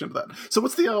proper reaction to that. So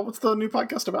what's the new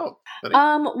podcast about, Betty?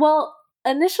 Well,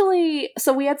 initially,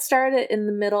 so we had started in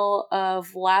the middle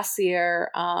of last year,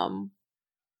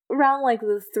 around like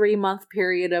the 3-month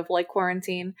period of like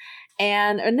quarantine,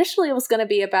 and initially it was going to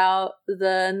be about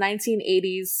the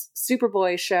 1980s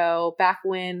Superboy show back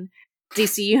when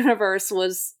DC Universe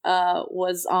was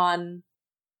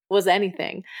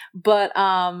anything. But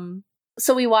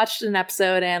so we watched an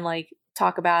episode and like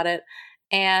talk about it,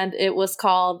 and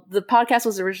the podcast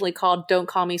was originally called Don't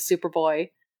Call Me Superboy,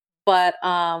 but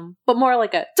more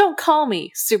like a Don't Call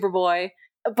Me Superboy.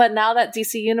 But now that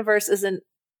DC Universe isn't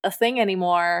a thing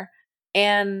anymore,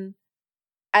 and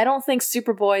I don't think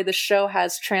Superboy the show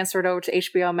has transferred over to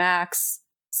HBO Max,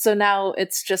 so now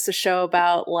it's just a show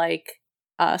about like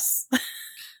us.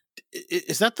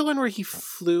 Is that the one where he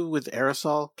flew with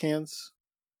aerosol cans?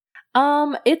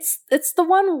 It's the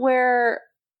one where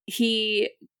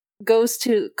he goes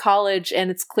to college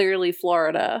and it's clearly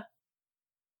Florida.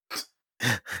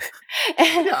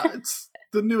 Yeah, it's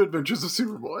the New Adventures of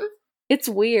Superboy. It's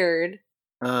weird.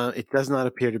 It does not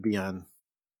appear to be on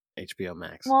HBO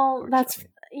Max. Well,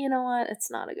 you know what? It's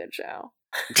not a good show.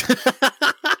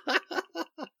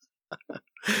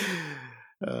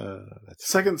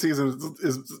 Second season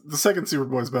is the second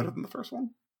Superboy is better than the first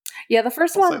one. Yeah, the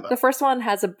first one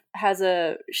has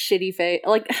a shitty face.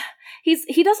 Like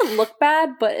he doesn't look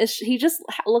bad, but he just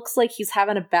looks like he's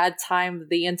having a bad time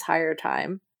the entire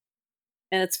time,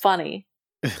 and it's funny.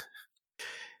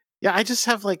 Yeah, I just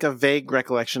have like a vague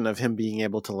recollection of him being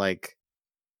able to like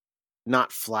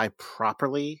not fly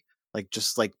properly, like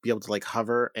just like be able to like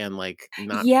hover and like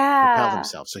not propel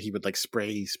himself. So he would like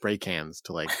spray cans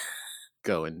to like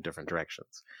go in different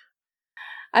directions.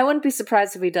 I wouldn't be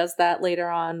surprised if he does that later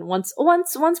on. Once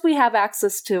we have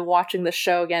access to watching the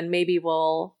show again, maybe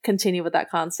we'll continue with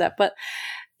that concept. But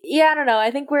yeah, I don't know.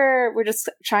 I think we're just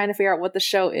trying to figure out what the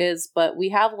show is, but we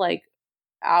have like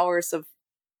hours of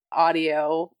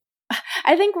audio.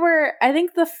 I think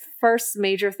the first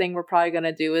major thing we're probably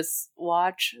gonna do is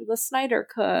watch the Snyder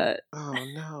Cut.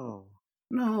 Oh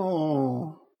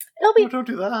no! It'll be. No, don't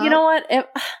do that. You know what?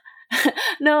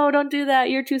 No, don't do that.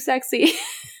 You're too sexy.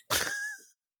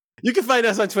 You can find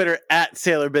us on Twitter at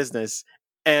Sailor Business,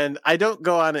 and I don't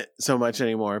go on it so much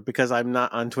anymore because I'm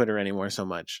not on Twitter anymore so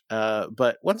much.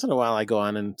 But once in a while, I go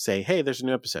on and say, "Hey, there's a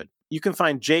new episode." You can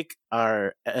find Jake,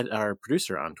 our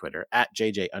producer, on Twitter at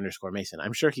JJ_Mason.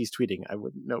 I'm sure he's tweeting. I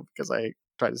wouldn't know because I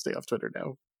try to stay off Twitter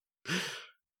now.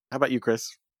 How about you,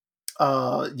 Chris?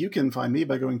 You can find me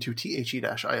by going to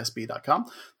the-isb.com.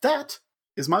 That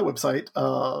is my website.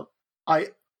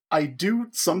 I do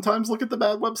sometimes look at the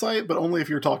bad website, but only if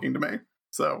you're talking to me.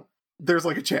 So there's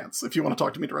like a chance if you want to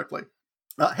talk to me directly.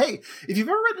 Hey, if you've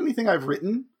ever read anything I've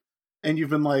written and you've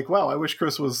been like, wow, I wish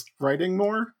Chris was writing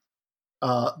more,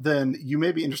 then you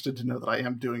may be interested to know that I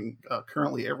am doing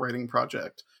currently a writing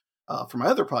project for my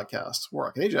other podcast, War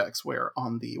Rocket Ajax, where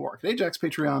on the War Rocket Ajax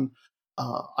Patreon,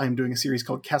 I am doing a series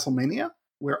called Castlemania,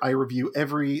 where I review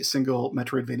every single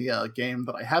Metroidvania game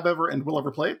that I have ever and will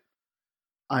ever play.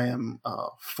 I am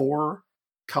 4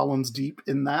 columns deep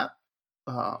in that.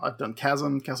 I've done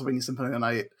Chasm, Castlevania Symphony of the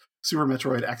Night, Super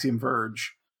Metroid, Axiom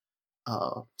Verge,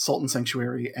 Sultan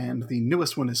Sanctuary, and the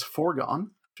newest one is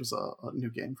Foregone, which is a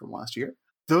new game from last year.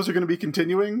 Those are going to be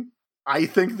continuing. I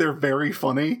think they're very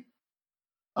funny.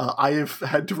 I have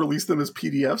had to release them as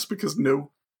PDFs because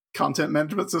no content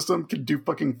management system can do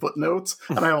fucking footnotes,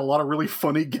 and I have a lot of really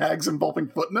funny gags involving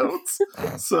footnotes.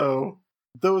 So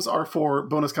those are for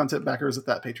bonus content backers at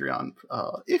that Patreon.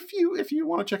 If you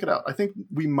want to check it out, I think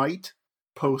we might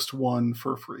post one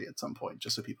for free at some point,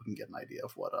 just so people can get an idea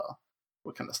of what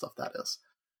kind of stuff that is.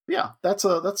 But yeah, that's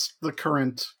the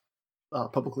current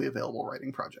publicly available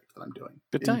writing project that I'm doing.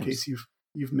 Good times. In case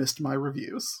you've missed my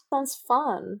reviews. Sounds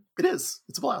fun. It is.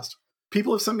 It's a blast.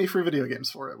 People have sent me free video games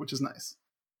for it, which is nice.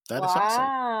 That is awesome.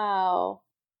 Wow.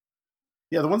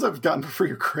 Yeah, the ones I've gotten for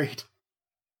free are great.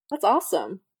 That's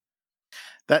awesome.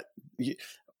 That you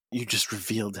just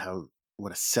revealed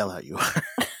what a sellout you are.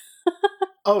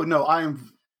 Oh no,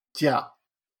 yeah,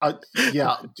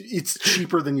 it's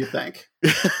cheaper than you think.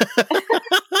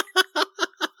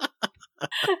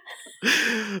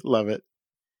 Love it.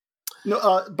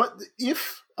 No, but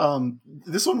if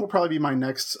this one will probably be my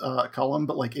next column,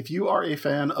 but like if you are a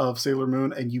fan of Sailor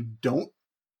Moon and you don't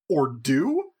or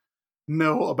do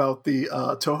know about the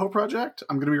Toho project,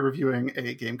 I'm going to be reviewing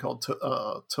a game called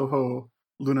Toho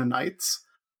Luna Nights,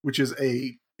 which is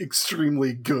a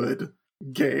extremely good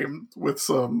game with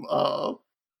some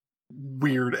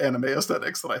weird anime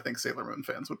aesthetics that I think Sailor Moon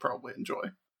fans would probably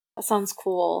enjoy. That sounds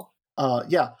cool.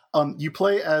 You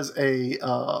play as a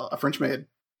French maid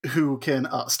who can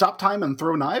stop time and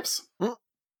throw knives.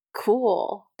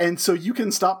 Cool. And so you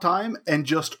can stop time and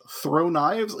just throw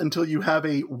knives until you have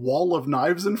a wall of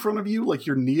knives in front of you, like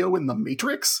you're Neo in the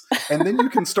Matrix. And then you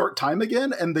can start time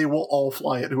again, and they will all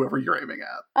fly at whoever you're aiming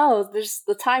at. Oh, there's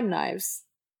the time knives.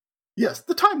 Yes,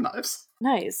 the time knives.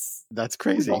 Nice. That's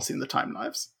We've crazy. all seen the time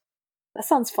knives. That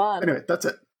sounds fun. Anyway, that's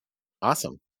it.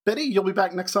 Awesome. Betty, you'll be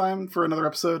back next time for another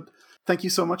episode. Thank you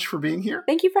so much for being here.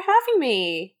 Thank you for having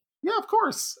me. Yeah, of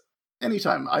course.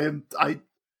 Anytime.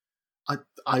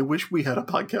 I wish we had a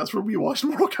podcast where we watched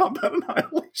Mortal Kombat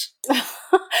Annihilation.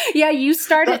 Yeah, you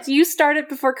started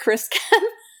before Chris can.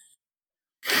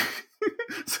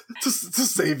 to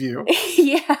save you.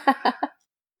 Yeah.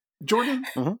 Jordan,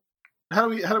 how do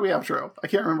we outro? I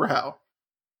can't remember how.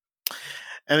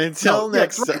 And until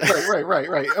next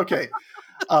Right. Okay.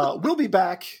 We'll be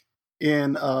back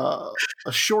in a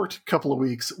short couple of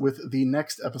weeks with the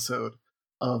next episode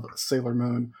of Sailor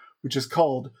Moon, which is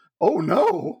called Oh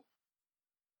No!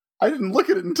 I didn't look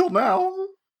at it until now.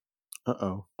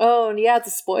 Uh-oh. Oh, yeah, it's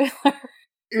a spoiler.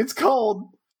 It's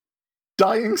called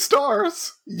Dying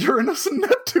Stars, Uranus and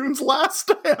Neptune's Last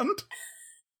Stand.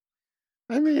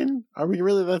 I mean, are we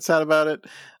really that sad about it?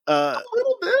 A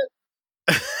little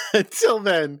bit. Until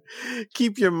then,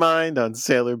 keep your mind on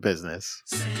sailor business.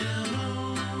 Sailor